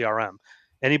have a CRM.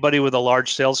 Anybody with a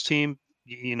large sales team,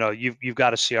 you've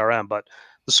got a CRM, but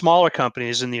the smaller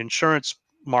companies in the insurance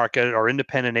market or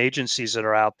independent agencies that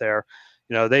are out there,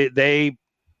 they've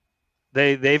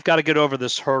got to get over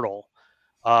this hurdle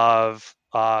of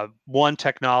one,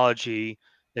 technology,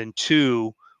 and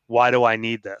two, why do I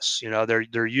need this?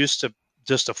 They're used to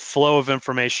just a flow of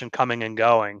information coming and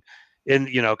going,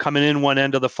 coming in one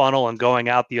end of the funnel and going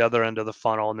out the other end of the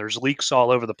funnel, and there's leaks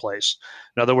all over the place.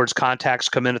 In other words, contacts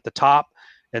come in at the top,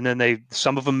 and then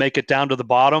some of them make it down to the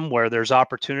bottom where there's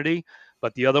opportunity,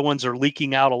 but the other ones are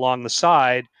leaking out along the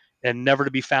side and never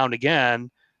to be found again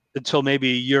until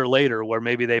maybe a year later, where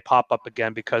maybe they pop up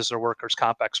again because their workers'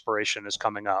 comp expiration is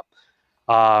coming up.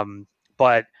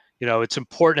 But it's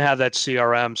important to have that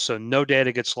CRM so no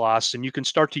data gets lost, and you can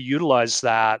start to utilize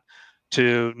that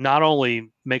to not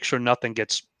only make sure nothing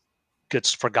gets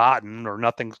forgotten or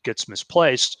nothing gets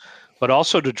misplaced, but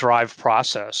also to drive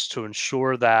process to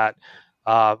ensure that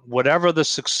whatever the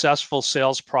successful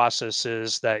sales process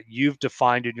is that you've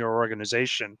defined in your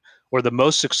organization, or the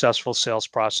most successful sales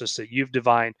process that you've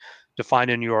defined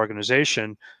in your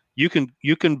organization, you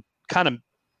can kind of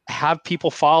have people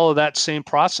follow that same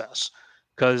process.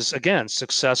 Because again,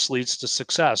 success leads to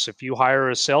success. If you hire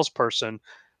a salesperson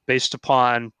based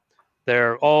upon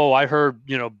I heard,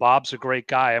 Bob's a great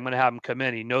guy, I'm going to have him come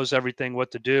in, he knows everything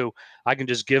what to do, I can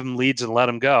just give him leads and let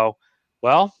him go.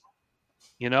 Well,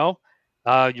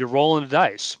 you're rolling the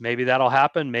dice. Maybe that'll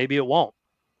happen, maybe it won't.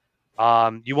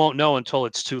 You won't know until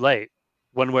it's too late,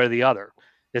 one way or the other.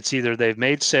 It's either they've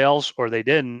made sales or they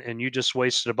didn't, and you just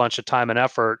wasted a bunch of time and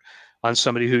effort on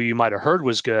somebody who you might have heard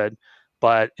was good,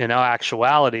 but in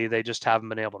actuality, they just haven't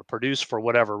been able to produce for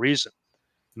whatever reason.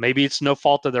 Maybe it's no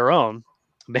fault of their own.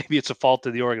 Maybe it's a fault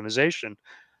of the organization,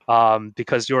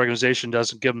 because the organization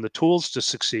doesn't give them the tools to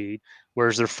succeed,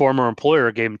 whereas their former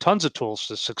employer gave them tons of tools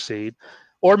to succeed.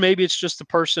 Or maybe it's just the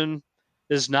person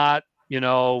is not,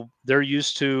 they're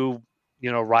used to,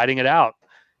 riding it out,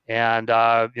 and,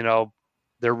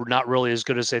 they're not really as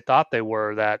good as they thought they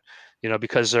were, that,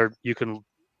 because are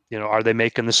they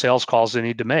making the sales calls they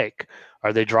need to make?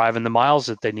 Are they driving the miles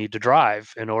that they need to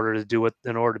drive in order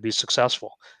to be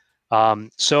successful?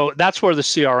 So that's where the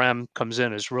CRM comes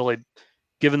in, is really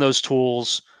giving those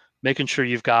tools, making sure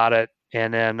you've got it,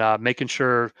 and then making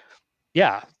sure,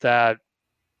 that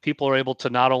people are able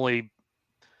to not only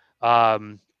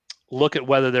look at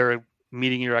whether they're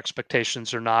meeting your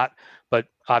expectations or not, but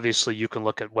obviously you can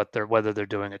look at whether they're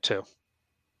doing it too.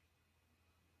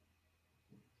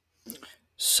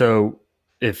 So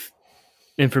if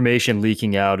information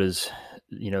leaking out is,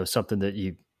 something that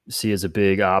you see as a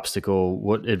big obstacle,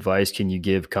 what advice can you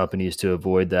give companies to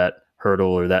avoid that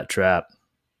hurdle or that trap?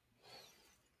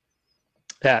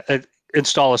 Yeah,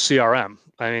 install a CRM.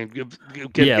 I mean,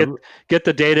 get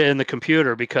the data in the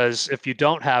computer, because if you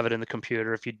don't have it in the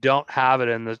computer, if you don't have it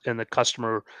in the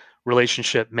customer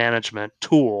relationship management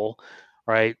tool,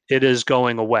 right, it is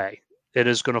going away. It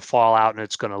is going to fall out and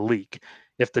it's going to leak.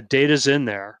 If the data's in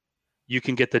there, you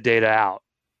can get the data out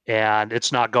and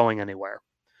it's not going anywhere.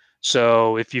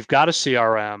 So if you've got a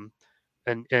CRM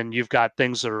and you've got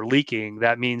things that are leaking,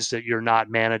 that means that you're not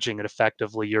managing it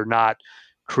effectively. You're not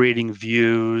creating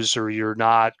views, or you're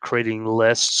not creating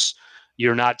lists.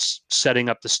 You're not setting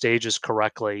up the stages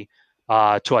correctly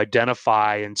to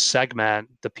identify and segment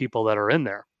the people that are in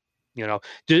there.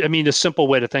 The simple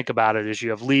way to think about it is you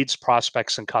have leads,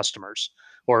 prospects, and customers,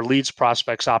 or leads,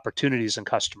 prospects, opportunities, and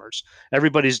customers.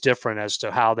 Everybody's different as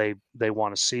to how they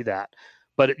want to see that.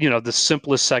 But the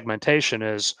simplest segmentation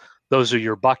is those are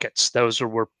your buckets. Those are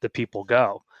where the people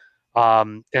go,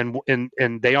 and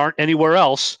they aren't anywhere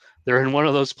else. They're in one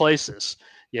of those places,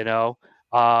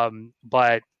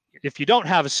 But if you don't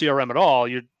have a CRM at all,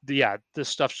 this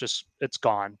stuff's it's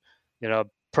gone.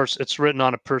 It's written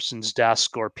on a person's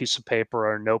desk or a piece of paper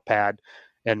or a notepad,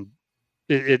 and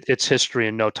it's history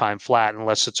in no time flat,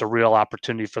 unless it's a real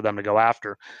opportunity for them to go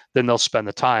after. Then they'll spend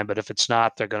the time. But if it's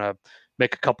not, they're going to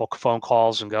make a couple phone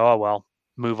calls and go, oh, well,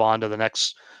 move on to the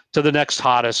next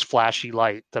hottest flashy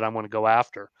light that I'm going to go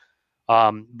after.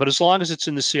 But as long as it's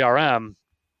in the CRM,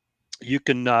 you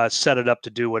can set it up to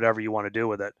do whatever you want to do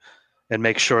with it, and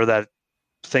make sure that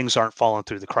things aren't falling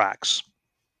through the cracks.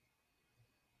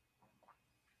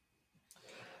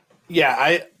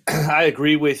 Yeah, I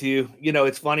agree with you.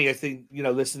 It's funny. I think,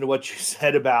 listen to what you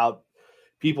said about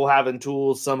people having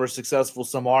tools. Some are successful,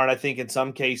 some aren't. I think in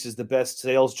some cases, the best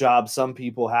sales job some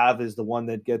people have is the one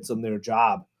that gets them their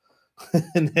job.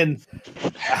 And then,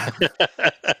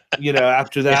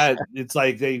 after that, it's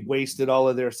like they wasted all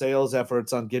of their sales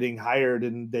efforts on getting hired,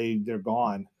 and they're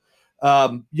gone.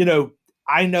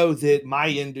 I know that my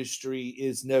industry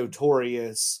is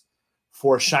notorious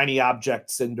for shiny object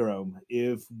syndrome.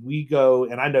 If we go,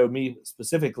 and I know me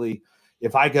specifically,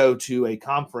 if I go to a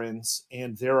conference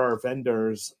and there are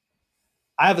vendors,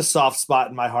 I have a soft spot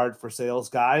in my heart for sales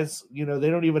guys. They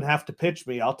don't even have to pitch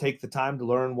me. I'll take the time to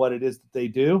learn what it is that they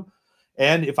do.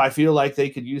 And if I feel like they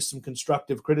could use some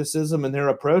constructive criticism in their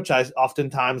approach, I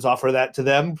oftentimes offer that to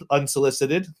them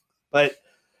unsolicited. But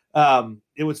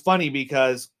it was funny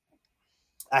because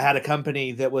I had a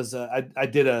company that was, I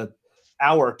did a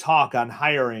hour talk on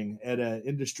hiring at an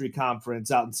industry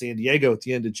conference out in San Diego at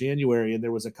the end of January. And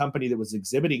there was a company that was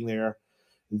exhibiting there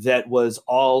that was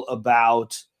all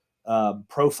about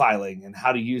profiling and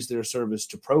how to use their service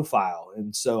to profile.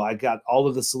 And so I got all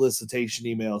of the solicitation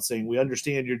emails saying, we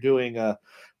understand you're doing a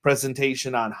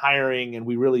presentation on hiring, and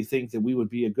we really think that we would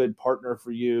be a good partner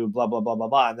for you, blah, blah, blah, blah,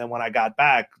 blah. And then when I got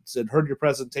back, said, heard your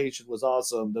presentation was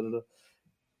awesome. Da, da, da.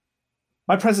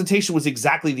 My presentation was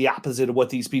exactly the opposite of what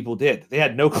these people did. They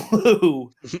had no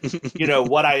clue,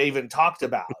 what I even talked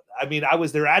about. I mean, I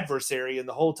was their adversary, and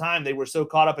the whole time they were so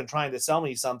caught up in trying to sell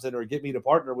me something or get me to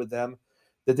partner with them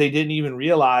that they didn't even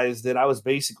realize that I was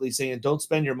basically saying, don't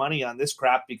spend your money on this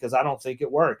crap because I don't think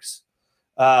it works.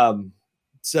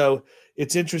 So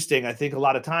it's interesting. I think a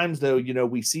lot of times, though,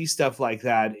 we see stuff like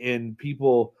that, and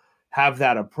people have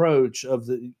that approach of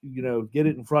get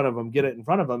it in front of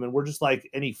them. And we're just like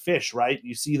any fish, right?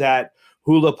 You see that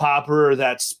hula popper or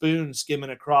that spoon skimming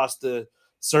across the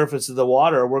surface of the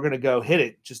water. We're going to go hit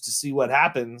it just to see what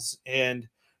happens. And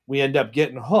we end up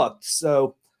getting hooked.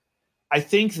 So I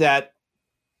think that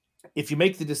if you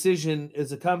make the decision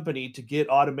as a company to get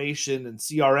automation and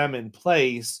CRM in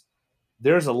place,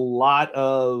 there's a lot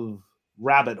of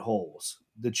rabbit holes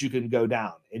that you can go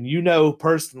down. And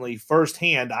personally,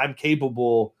 firsthand, I'm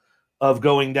capable of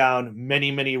going down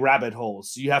many, many rabbit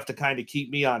holes. So you have to kind of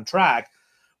keep me on track.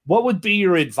 What would be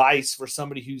your advice for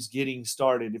somebody who's getting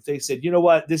started? If they said, you know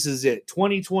what, this is it.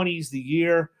 2020 is the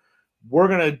year. We're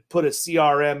going to put a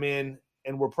CRM in,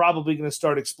 and we're probably going to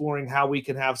start exploring how we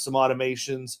can have some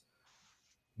automations.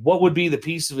 What would be the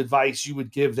piece of advice you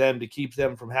would give them to keep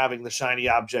them from having the shiny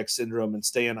object syndrome and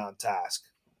staying on task?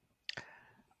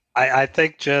 I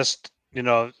think just,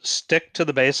 stick to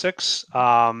the basics.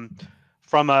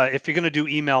 If you're going to do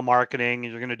email marketing,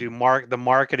 you're going to do the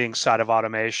marketing side of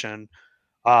automation,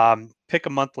 pick a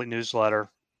monthly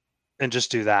newsletter and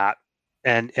just do that.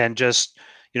 And just,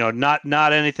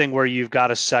 not anything where you've got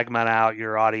to segment out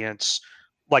your audience,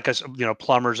 like,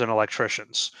 plumbers and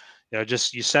electricians.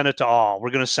 Just you send it to all.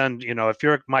 We're going to send, if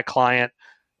you're my client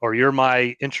or you're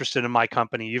interested in my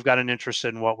company, you've got an interest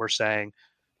in what we're saying.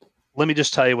 Let me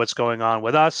just tell you what's going on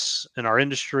with us in our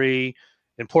industry,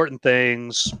 important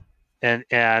things, and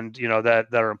that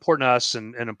are important to us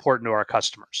and important to our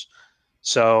customers.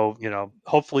 So,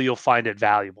 hopefully you'll find it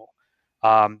valuable.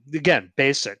 Again,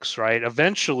 basics, right?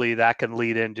 Eventually that can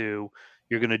lead into,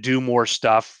 you're going to do more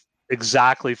stuff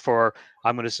exactly for,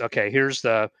 I'm going to say, okay, here's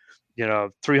the,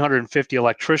 350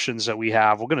 electricians that we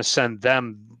have. We're going to send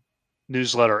them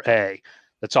newsletter A.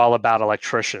 That's all about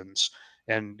electricians.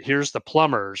 And here's the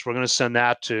plumbers. We're going to send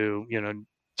that to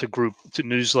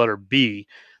newsletter B.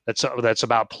 That's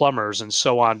about plumbers, and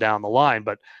so on down the line.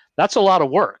 But that's a lot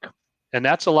of work, and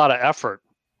that's a lot of effort,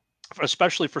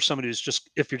 especially for somebody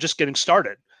if you're just getting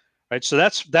started, right? So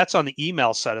that's on the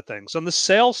email side of things. On the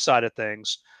sales side of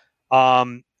things,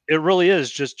 it really is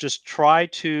just try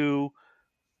to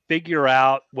figure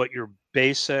out what your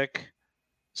basic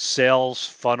sales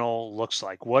funnel looks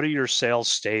like. What are your sales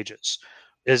stages?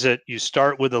 Is it you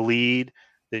start with a lead,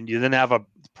 then you have a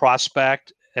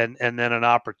prospect and then an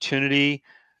opportunity,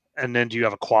 and then do you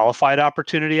have a qualified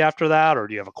opportunity after that, or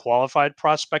do you have a qualified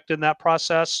prospect in that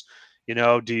process?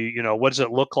 What does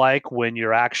it look like when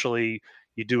you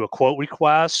do a quote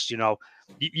request?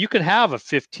 You can have a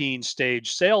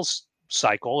 15-stage sales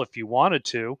cycle if you wanted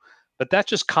to, but that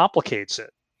just complicates it.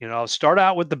 Start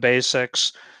out with the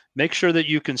basics, make sure that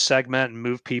you can segment and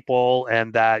move people,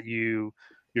 and that your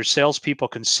salespeople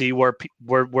can see where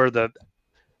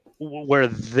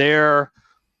their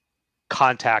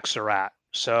contacts are at.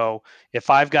 So if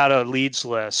I've got a leads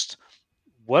list,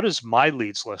 what does my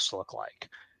leads list look like?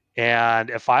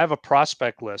 And if I have a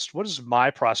prospect list, what does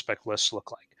my prospect list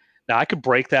look like? Now I could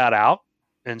break that out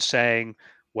and saying,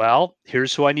 well,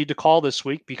 here's who I need to call this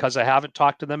week because I haven't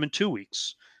talked to them in 2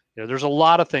 weeks. There's a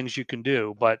lot of things you can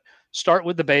do, but start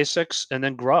with the basics and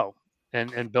then grow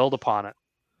and build upon it.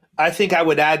 I think I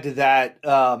would add to that,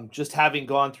 just having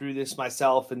gone through this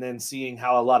myself and then seeing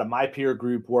how a lot of my peer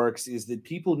group works, is that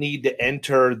people need to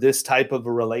enter this type of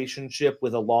a relationship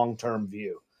with a long-term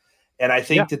view. And I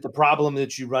think that the problem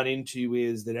that you run into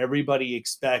is that everybody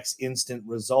expects instant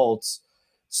results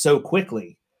so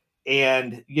quickly.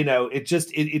 And,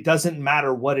 it doesn't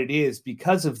matter what it is.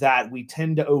 Because of that, we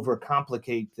tend to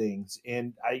overcomplicate things.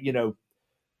 And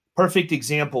perfect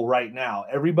example right now,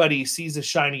 everybody sees a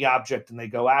shiny object and they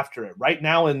go after it. Right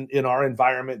now in our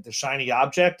environment, the shiny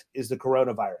object is the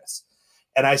coronavirus.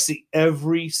 And I see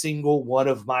every single one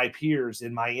of my peers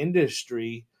in my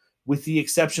industry, with the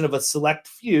exception of a select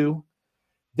few,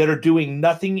 that are doing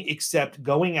nothing except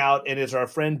going out, and as our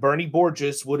friend Bernie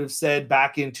Borges would have said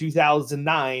back in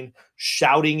 2009,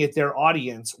 shouting at their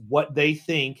audience what they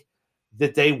think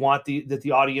that they want that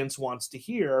the audience wants to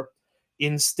hear,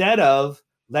 instead of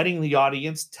letting the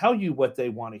audience tell you what they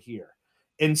want to hear.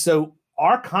 And so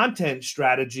our content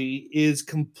strategy is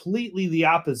completely the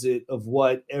opposite of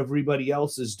what everybody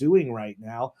else is doing right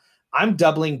now. I'm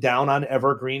doubling down on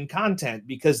evergreen content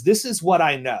because this is what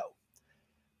I know.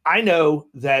 I know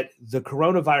that the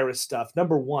coronavirus stuff,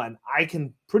 number one, I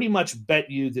can pretty much bet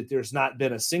you that there's not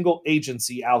been a single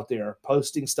agency out there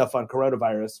posting stuff on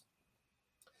coronavirus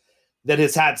that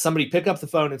has had somebody pick up the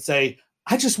phone and say,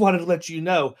 I just wanted to let you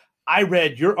know, I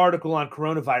read your article on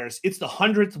coronavirus. It's the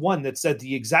 100th one that said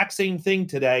the exact same thing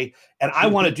today, and I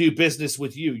want to do business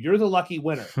with you. You're the lucky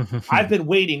winner. I've been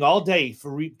waiting all day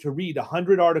to read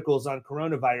 100 articles on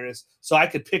coronavirus so I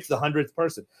could pick the 100th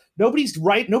person.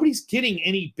 Nobody's getting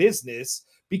any business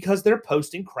because they're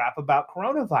posting crap about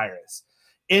coronavirus.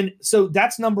 And so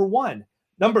that's number one.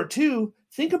 Number two,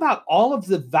 think about all of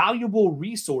the valuable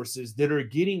resources that are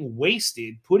getting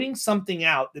wasted putting something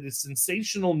out that is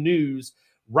sensational news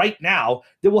right now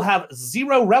that will have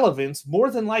zero relevance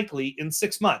more than likely in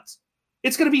 6 months.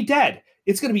 It's going to be dead.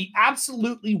 It's going to be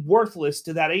absolutely worthless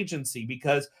to that agency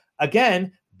because,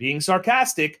 again, being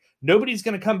sarcastic, nobody's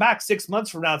going to come back 6 months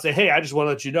from now and say, hey, I just want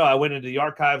to let you know I went into the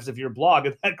archives of your blog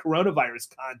and that coronavirus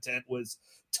content was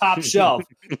top shelf.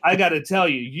 I got to tell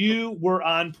you, you were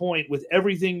on point with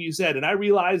everything you said. And I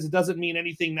realize it doesn't mean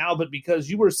anything now, but because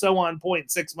you were so on point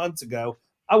 6 months ago,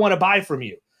 I want to buy from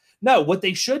you. No, what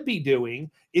they should be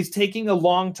doing is taking a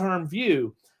long-term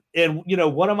view. And,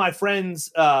 one of my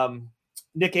friends,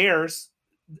 Nick Ayers,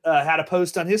 had a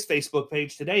post on his Facebook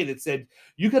page today that said,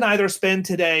 you can either spend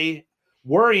today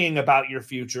worrying about your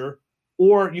future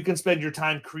or you can spend your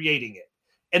time creating it.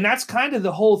 And that's kind of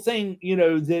the whole thing,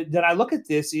 that I look at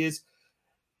this is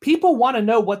people want to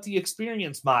know what the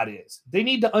experience mod is. They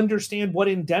need to understand what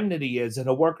indemnity is in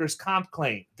a workers' comp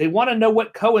claim. They want to know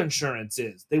what coinsurance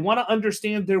is. They want to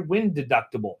understand their wind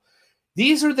deductible.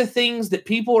 These are the things that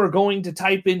people are going to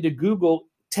type into Google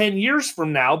 10 years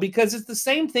from now because it's the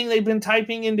same thing they've been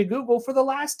typing into Google for the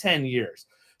last 10 years.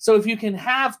 So if you can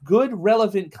have good,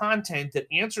 relevant content that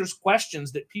answers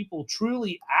questions that people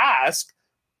truly ask,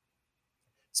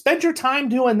 spend your time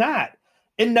doing that.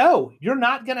 And no, you're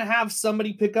not going to have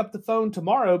somebody pick up the phone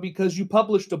tomorrow because you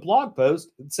published a blog post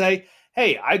and say,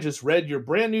 hey, I just read your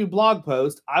brand new blog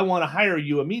post. I want to hire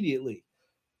you immediately.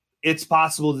 It's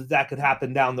possible that could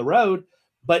happen down the road,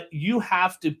 but you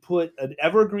have to put an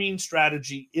evergreen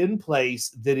strategy in place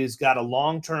that has got a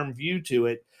long-term view to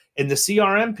it. And the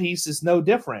CRM piece is no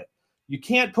different. You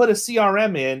can't put a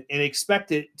CRM in and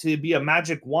expect it to be a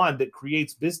magic wand that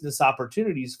creates business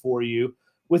opportunities for you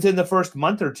within the first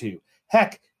month or two.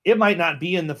 Heck, it might not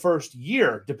be in the first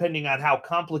year, depending on how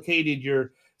complicated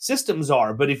your systems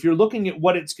are. But if you're looking at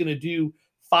what it's going to do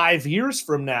 5 years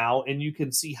from now, and you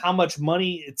can see how much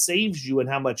money it saves you and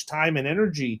how much time and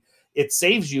energy it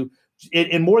saves you,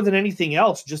 and more than anything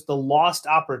else, just the lost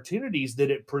opportunities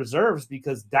that it preserves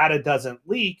because data doesn't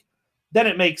leak, then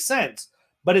it makes sense.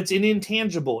 But it's an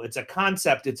intangible. It's a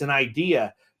concept. It's an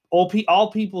idea. All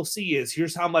people see is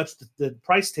here's how much the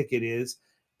price ticket is.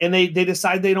 And they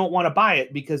decide they don't want to buy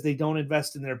it because they don't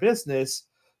invest in their business,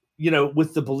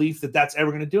 with the belief that that's ever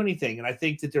going to do anything. And I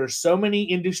think that there are so many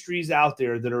industries out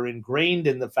there that are ingrained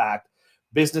in the fact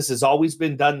business has always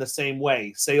been done the same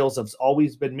way. Sales have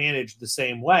always been managed the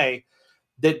same way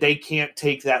that they can't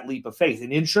take that leap of faith.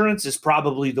 And insurance is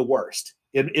probably the worst,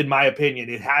 in my opinion.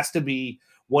 It has to be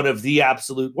one of the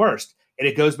absolute worst. And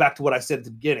it goes back to what I said at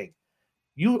the beginning.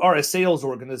 You are a sales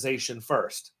organization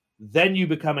first. Then you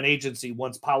become an agency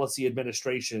once policy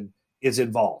administration is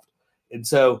involved. And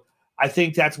so I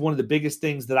think that's one of the biggest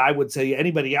things that I would say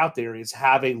anybody out there is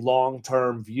have a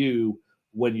long-term view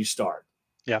when you start.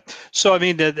 Yeah. So, I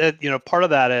mean, part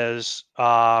of that is,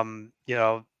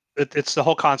 it's the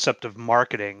whole concept of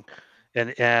marketing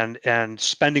and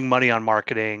spending money on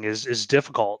marketing is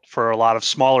difficult for a lot of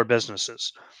smaller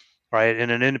businesses, right? And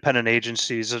an independent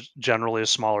agency is generally a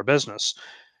smaller business.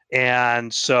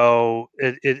 And so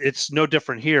it's no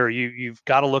different here. You've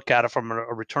got to look at it from a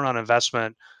return on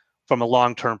investment from a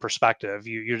long-term perspective.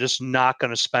 You're just not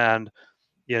going to spend,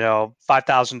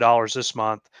 $5,000 this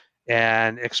month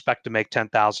and expect to make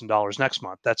 $10,000 next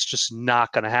month. That's just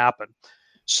not going to happen.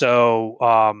 So,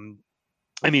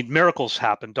 miracles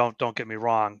happen. Don't get me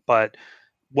wrong. But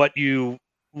when you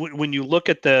look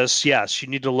at this, yes, you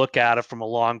need to look at it from a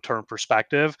long-term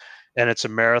perspective, and it's a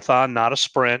marathon, not a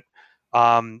sprint.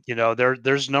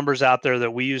 There's numbers out there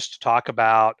that we used to talk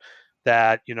about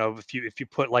that, if you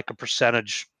put like a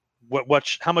percentage,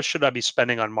 how much should I be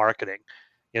spending on marketing?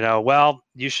 Well,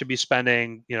 you should be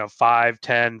spending, 5,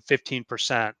 10,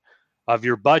 15% of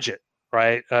your budget,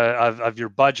 right? Of your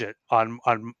budget on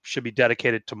should be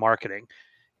dedicated to marketing.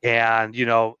 And,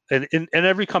 and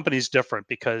every company is different,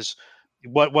 because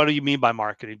what do you mean by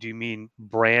marketing? Do you mean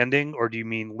branding, or do you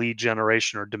mean lead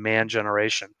generation or demand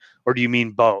generation, or do you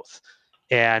mean both?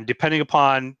 And depending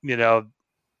upon,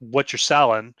 what you're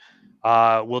selling,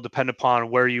 will depend upon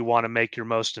where you want to make your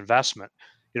most investment.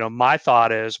 My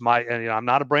thought is I'm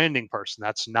not a branding person.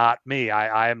 That's not me.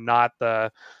 I am not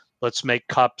the let's make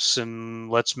cups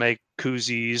and let's make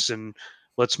koozies and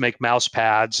let's make mouse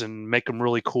pads and make them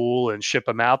really cool and ship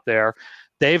them out there.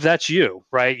 Dave, that's you,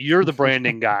 right? You're the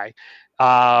branding guy.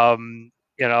 And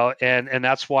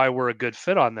that's why we're a good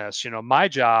fit on this. My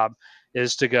job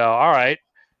is to go, all right,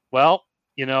 well,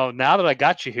 now that I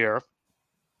got you here,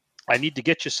 I need to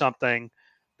get you something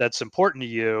that's important to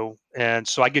you. And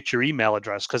so I get your email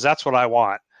address, because that's what I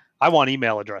want. I want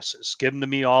email addresses. Give them to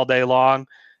me all day long.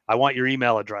 I want your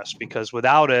email address, because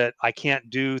without it, I can't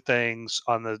do things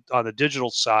on the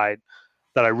digital side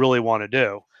that I really want to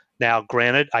do. Now,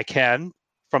 granted, I can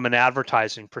from an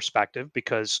advertising perspective,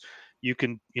 because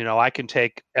I can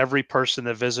take every person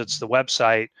that visits the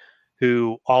website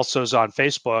who also is on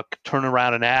Facebook, turn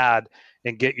around an ad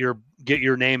and get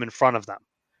your name in front of them.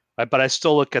 Right? But I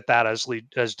still look at that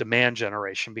as demand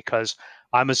generation, because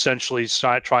I'm essentially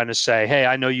trying to say, hey,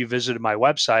 I know you visited my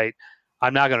website.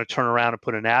 I'm not going to turn around and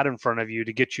put an ad in front of you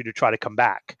to get you to try to come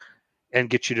back and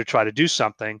get you to try to do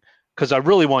something, because I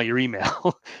really want your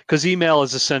email, because email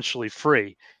is essentially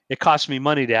free. It costs me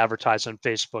money to advertise on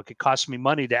Facebook. It costs me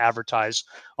money to advertise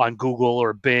on Google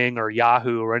or Bing or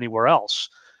Yahoo or anywhere else.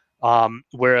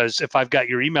 Whereas if I've got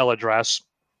your email address,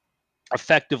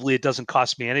 effectively, it doesn't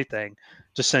cost me anything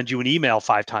to send you an email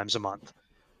 5 times a month,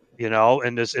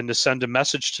 and to send a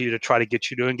message to you to try to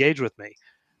get you to engage with me.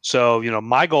 So,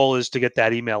 my goal is to get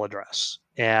that email address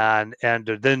and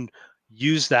to then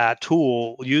use that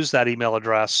email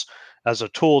address as a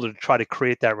tool to try to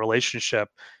create that relationship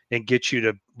and get you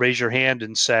to raise your hand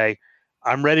and say,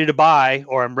 I'm ready to buy,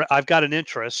 or I've got an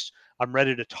interest. I'm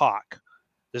ready to talk,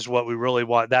 is what we really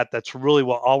want. That's really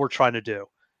what all we're trying to do,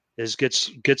 is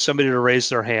get somebody to raise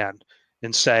their hand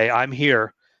and say, I'm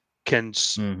here. Can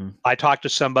I talk to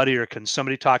somebody, or can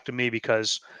somebody talk to me,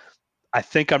 because I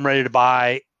think I'm ready to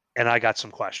buy and I got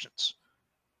some questions.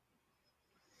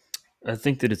 I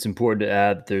think that it's important to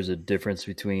add that there's a difference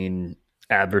between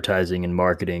advertising and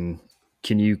marketing.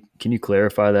 Can you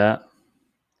clarify that?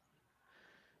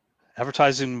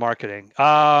 Advertising and marketing.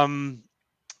 Well,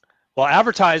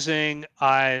 advertising,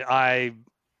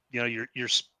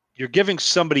 you're giving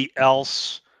somebody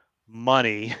else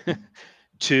money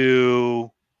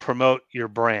to promote your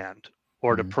brand,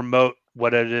 or to promote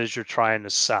what it is you're trying to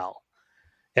sell.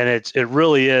 And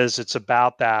it's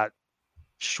about that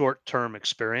short-term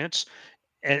experience.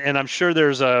 And I'm sure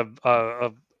there's a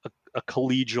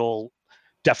collegial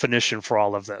definition for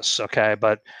all of this. Okay.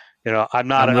 But I'm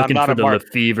not a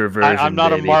Lefevre version. I'm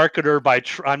not a marketer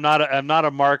I'm not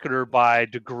a marketer by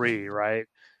degree. Right.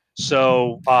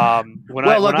 So,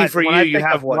 you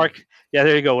have one. Yeah,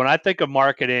 there you go. When I think of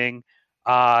marketing,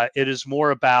 it is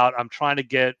more about, I'm trying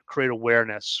to create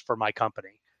awareness for my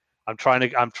company. I'm trying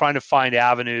to find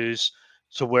avenues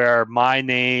to where my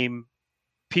name,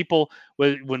 people,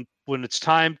 when it's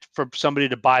time for somebody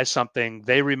to buy something,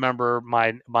 they remember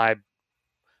my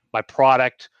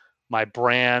product, my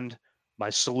brand, my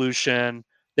solution.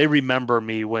 They remember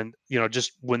me when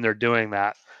they're doing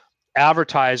that.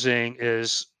 Advertising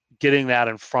is getting that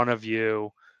in front of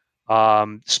you,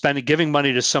 giving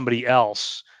money to somebody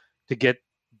else to get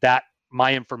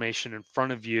my information in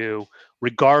front of you,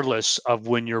 regardless of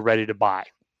when you're ready to buy.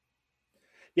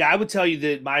 Yeah, I would tell you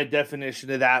that my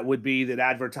definition of that would be that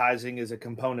advertising is a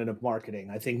component of marketing.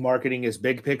 I think marketing is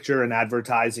big picture and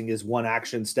advertising is one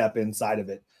action step inside of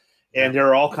it. And there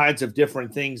are all kinds of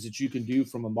different things that you can do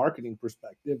from a marketing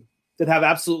perspective that have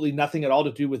absolutely nothing at all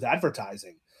to do with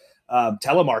advertising.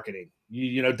 Telemarketing,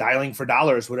 dialing for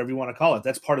dollars, whatever you want to call it.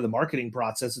 That's part of the marketing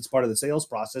process. It's part of the sales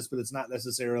process, but it's not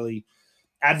necessarily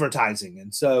advertising.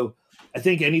 And so I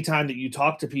think anytime that you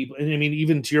talk to people, and I mean,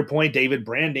 even to your point, David,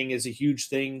 branding is a huge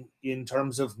thing in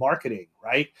terms of marketing,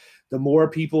 right? The more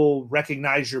people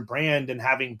recognize your brand and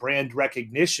having brand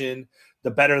recognition, the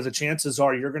better the chances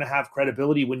are you're going to have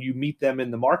credibility when you meet them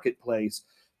in the marketplace.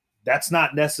 That's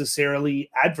not necessarily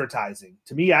advertising.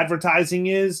 To me, advertising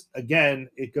is, again,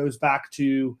 it goes back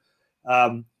to,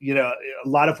 a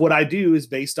lot of what I do is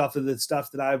based off of the stuff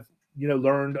that I've,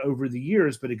 learned over the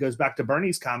years, but it goes back to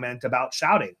Bernie's comment about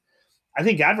shouting. I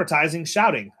think advertising,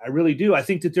 shouting. I really do. I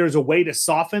think that there's a way to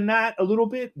soften that a little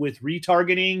bit with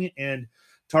retargeting and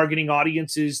targeting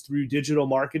audiences through digital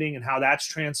marketing and how that's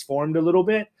transformed a little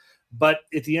bit. But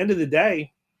at the end of the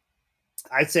day,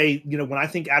 I'd say, when I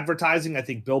think advertising, I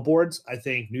think billboards, I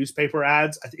think newspaper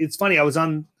ads. It's funny. I was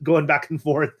going back and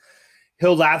forth.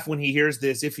 He'll laugh when he hears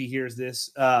this, if he hears this.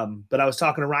 But I was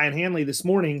talking to Ryan Hanley this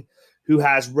morning, who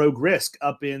has Rogue Risk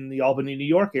up in the Albany, New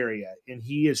York area. And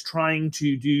he is trying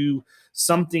to do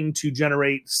something to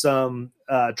generate some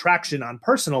traction on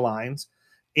personal lines.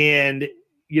 And,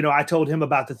 I told him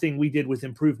about the thing we did with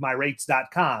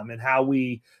ImproveMyRates.com and how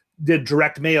we did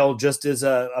direct mail just as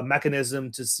a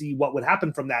mechanism to see what would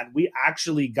happen from that. We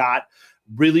actually got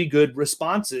really good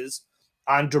responses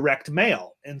on direct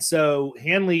mail. And so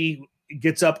Hanley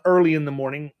gets up early in the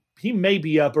morning. He may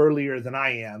be up earlier than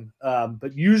I am,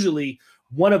 but usually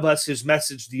one of us has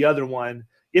messaged the other one,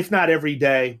 if not every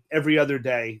day, every other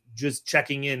day, just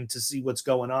checking in to see what's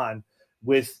going on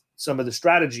with some of the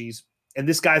strategies. And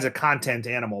this guy's a content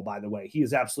animal, by the way. He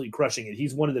is absolutely crushing it.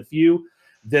 He's one of the few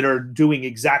that are doing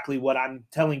exactly what I'm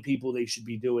telling people they should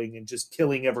be doing and just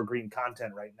killing evergreen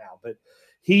content right now. But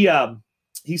he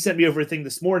sent me over a thing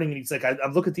this morning, and he's like,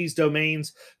 I've looked at these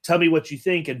domains. Tell me what you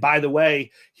think. And by the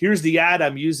way, here's the ad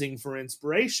I'm using for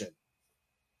inspiration.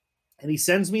 And he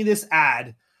sends me this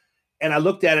ad, and I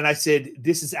looked at it and I said,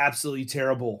 this is absolutely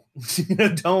terrible.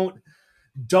 Don't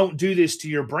do this to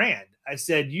your brand. I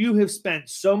said, you have spent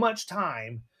so much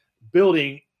time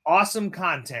building awesome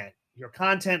content. Your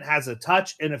content has a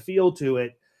touch and a feel to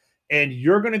it. And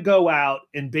you're going to go out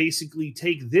and basically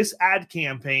take this ad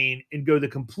campaign and go the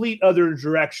complete other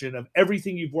direction of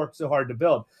everything you've worked so hard to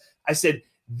build. I said,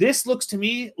 this looks to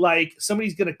me like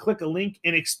somebody's going to click a link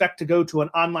and expect to go to an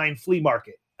online flea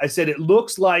market. I said, it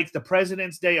looks like the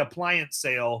President's Day appliance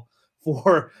sale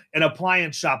for an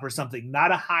appliance shop or something,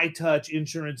 not a high-touch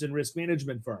insurance and risk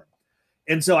management firm.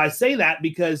 And so I say that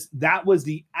because that was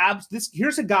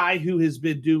here's a guy who has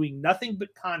been doing nothing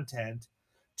but content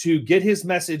to get his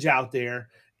message out there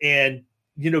and,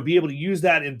 be able to use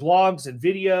that in blogs and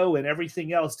video and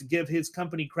everything else to give his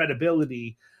company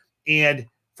credibility. And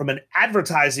from an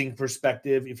advertising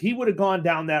perspective, if he would have gone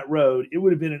down that road, it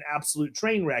would have been an absolute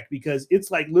train wreck, because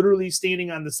it's like literally standing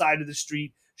on the side of the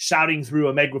street, shouting through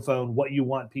a megaphone what you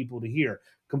want people to hear.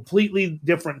 Completely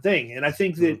different thing. And I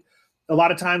think that a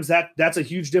lot of times that's a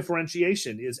huge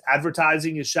differentiation, is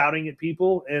advertising is shouting at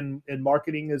people, and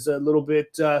marketing is a little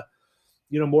bit,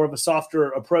 more of a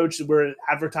softer approach where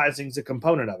advertising is a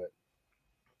component of it.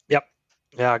 Yep.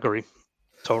 Yeah, I agree.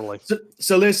 Totally.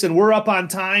 So listen, we're up on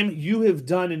time. You have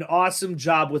done an awesome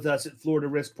job with us at Florida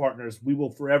Risk Partners. We will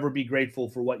forever be grateful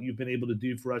for what you've been able to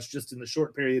do for us just in the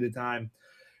short period of time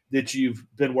that you've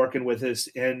been working with us.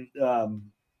 And,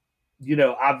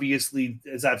 obviously,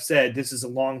 as I've said, this is a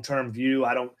long-term view.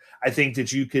 I think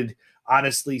that you could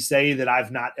honestly say that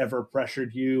I've not ever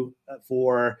pressured you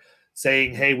for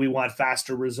saying, hey, we want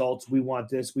faster results. We want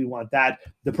this, we want that.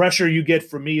 The pressure you get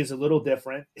from me is a little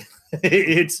different.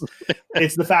 It's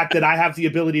the fact that I have the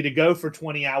ability to go for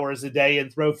 20 hours a day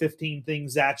and throw 15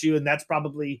 things at you. And that's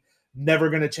probably never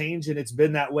going to change. And it's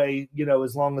been that way,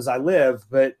 as long as I live.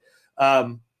 But,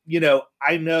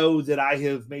 I know that I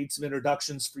have made some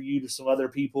introductions for you to some other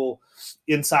people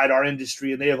inside our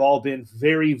industry, and they have all been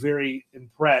very, very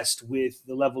impressed with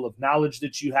the level of knowledge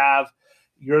that you have,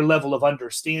 your level of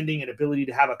understanding and ability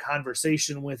to have a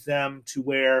conversation with them to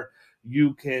where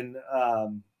you can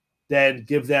then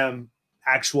give them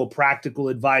actual practical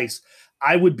advice.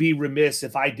 I would be remiss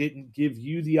if I didn't give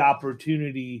you the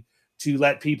opportunity to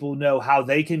let people know how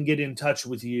they can get in touch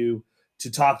with you to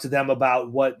talk to them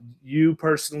about what you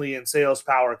personally and Sales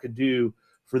Power could do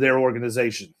for their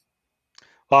organization.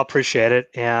 Well, I appreciate it.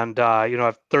 And,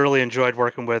 I've thoroughly enjoyed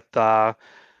working with Florida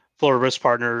Risk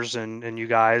Partners and you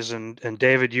guys. And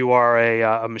David, you are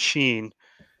a machine,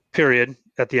 period,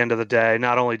 at the end of the day.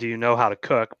 Not only do you know how to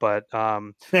cook, but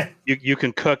you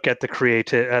can cook at the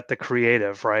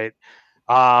creative, right?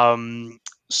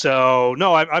 So,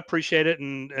 no, I appreciate it.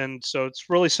 And so it's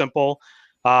really simple.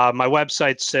 My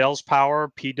website's Sales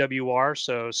Power, PWR,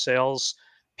 so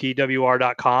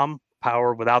salespwr.com,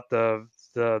 power without the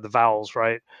vowels,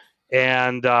 right?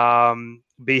 And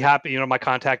be happy, my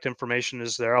contact information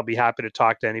is there. I'll be happy to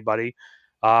talk to anybody.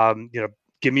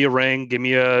 Give me a ring,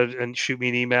 and shoot me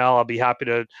an email. I'll be happy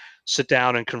to sit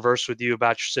down and converse with you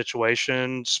about your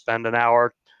situation, spend an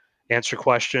hour, answer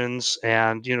questions,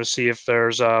 and, see if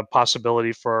there's a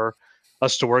possibility for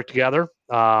us to work together.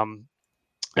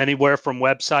 Anywhere from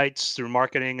websites through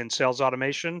marketing and sales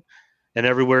automation and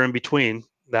everywhere in between.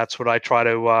 That's what I try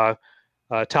to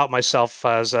tout myself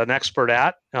as an expert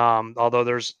at, although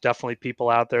there's definitely people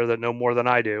out there that know more than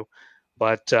I do.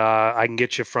 But I can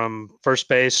get you from first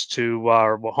base to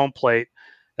home plate,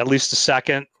 at least a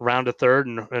second, round a third,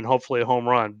 and hopefully a home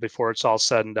run before it's all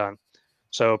said and done.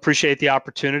 So appreciate the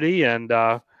opportunity. And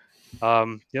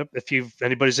if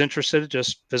anybody's interested,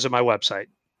 just visit my website.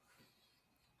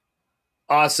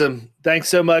 Awesome. Thanks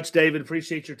so much, David.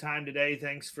 Appreciate your time today.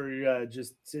 Thanks for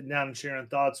just sitting down and sharing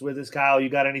thoughts with us. Kyle, you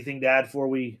got anything to add before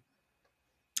we?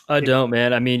 I don't,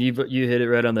 man. I mean, you hit it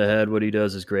right on the head. What he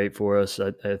does is great for us.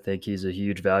 I think he's a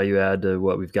huge value add to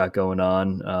what we've got going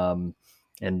on.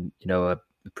 And, I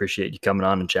appreciate you coming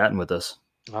on and chatting with us.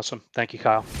 Awesome. Thank you,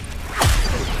 Kyle.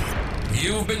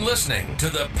 You've been listening to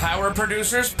the Power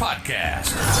Producers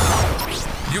Podcast.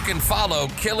 You can follow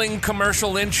Killing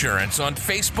Commercial Insurance on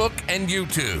Facebook and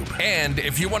YouTube. And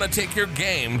if you want to take your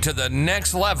game to the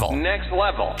next level,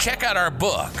 check out our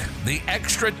book, The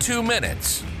Extra 2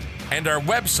 Minutes, and our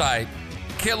website,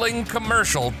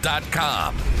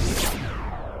 killingcommercial.com.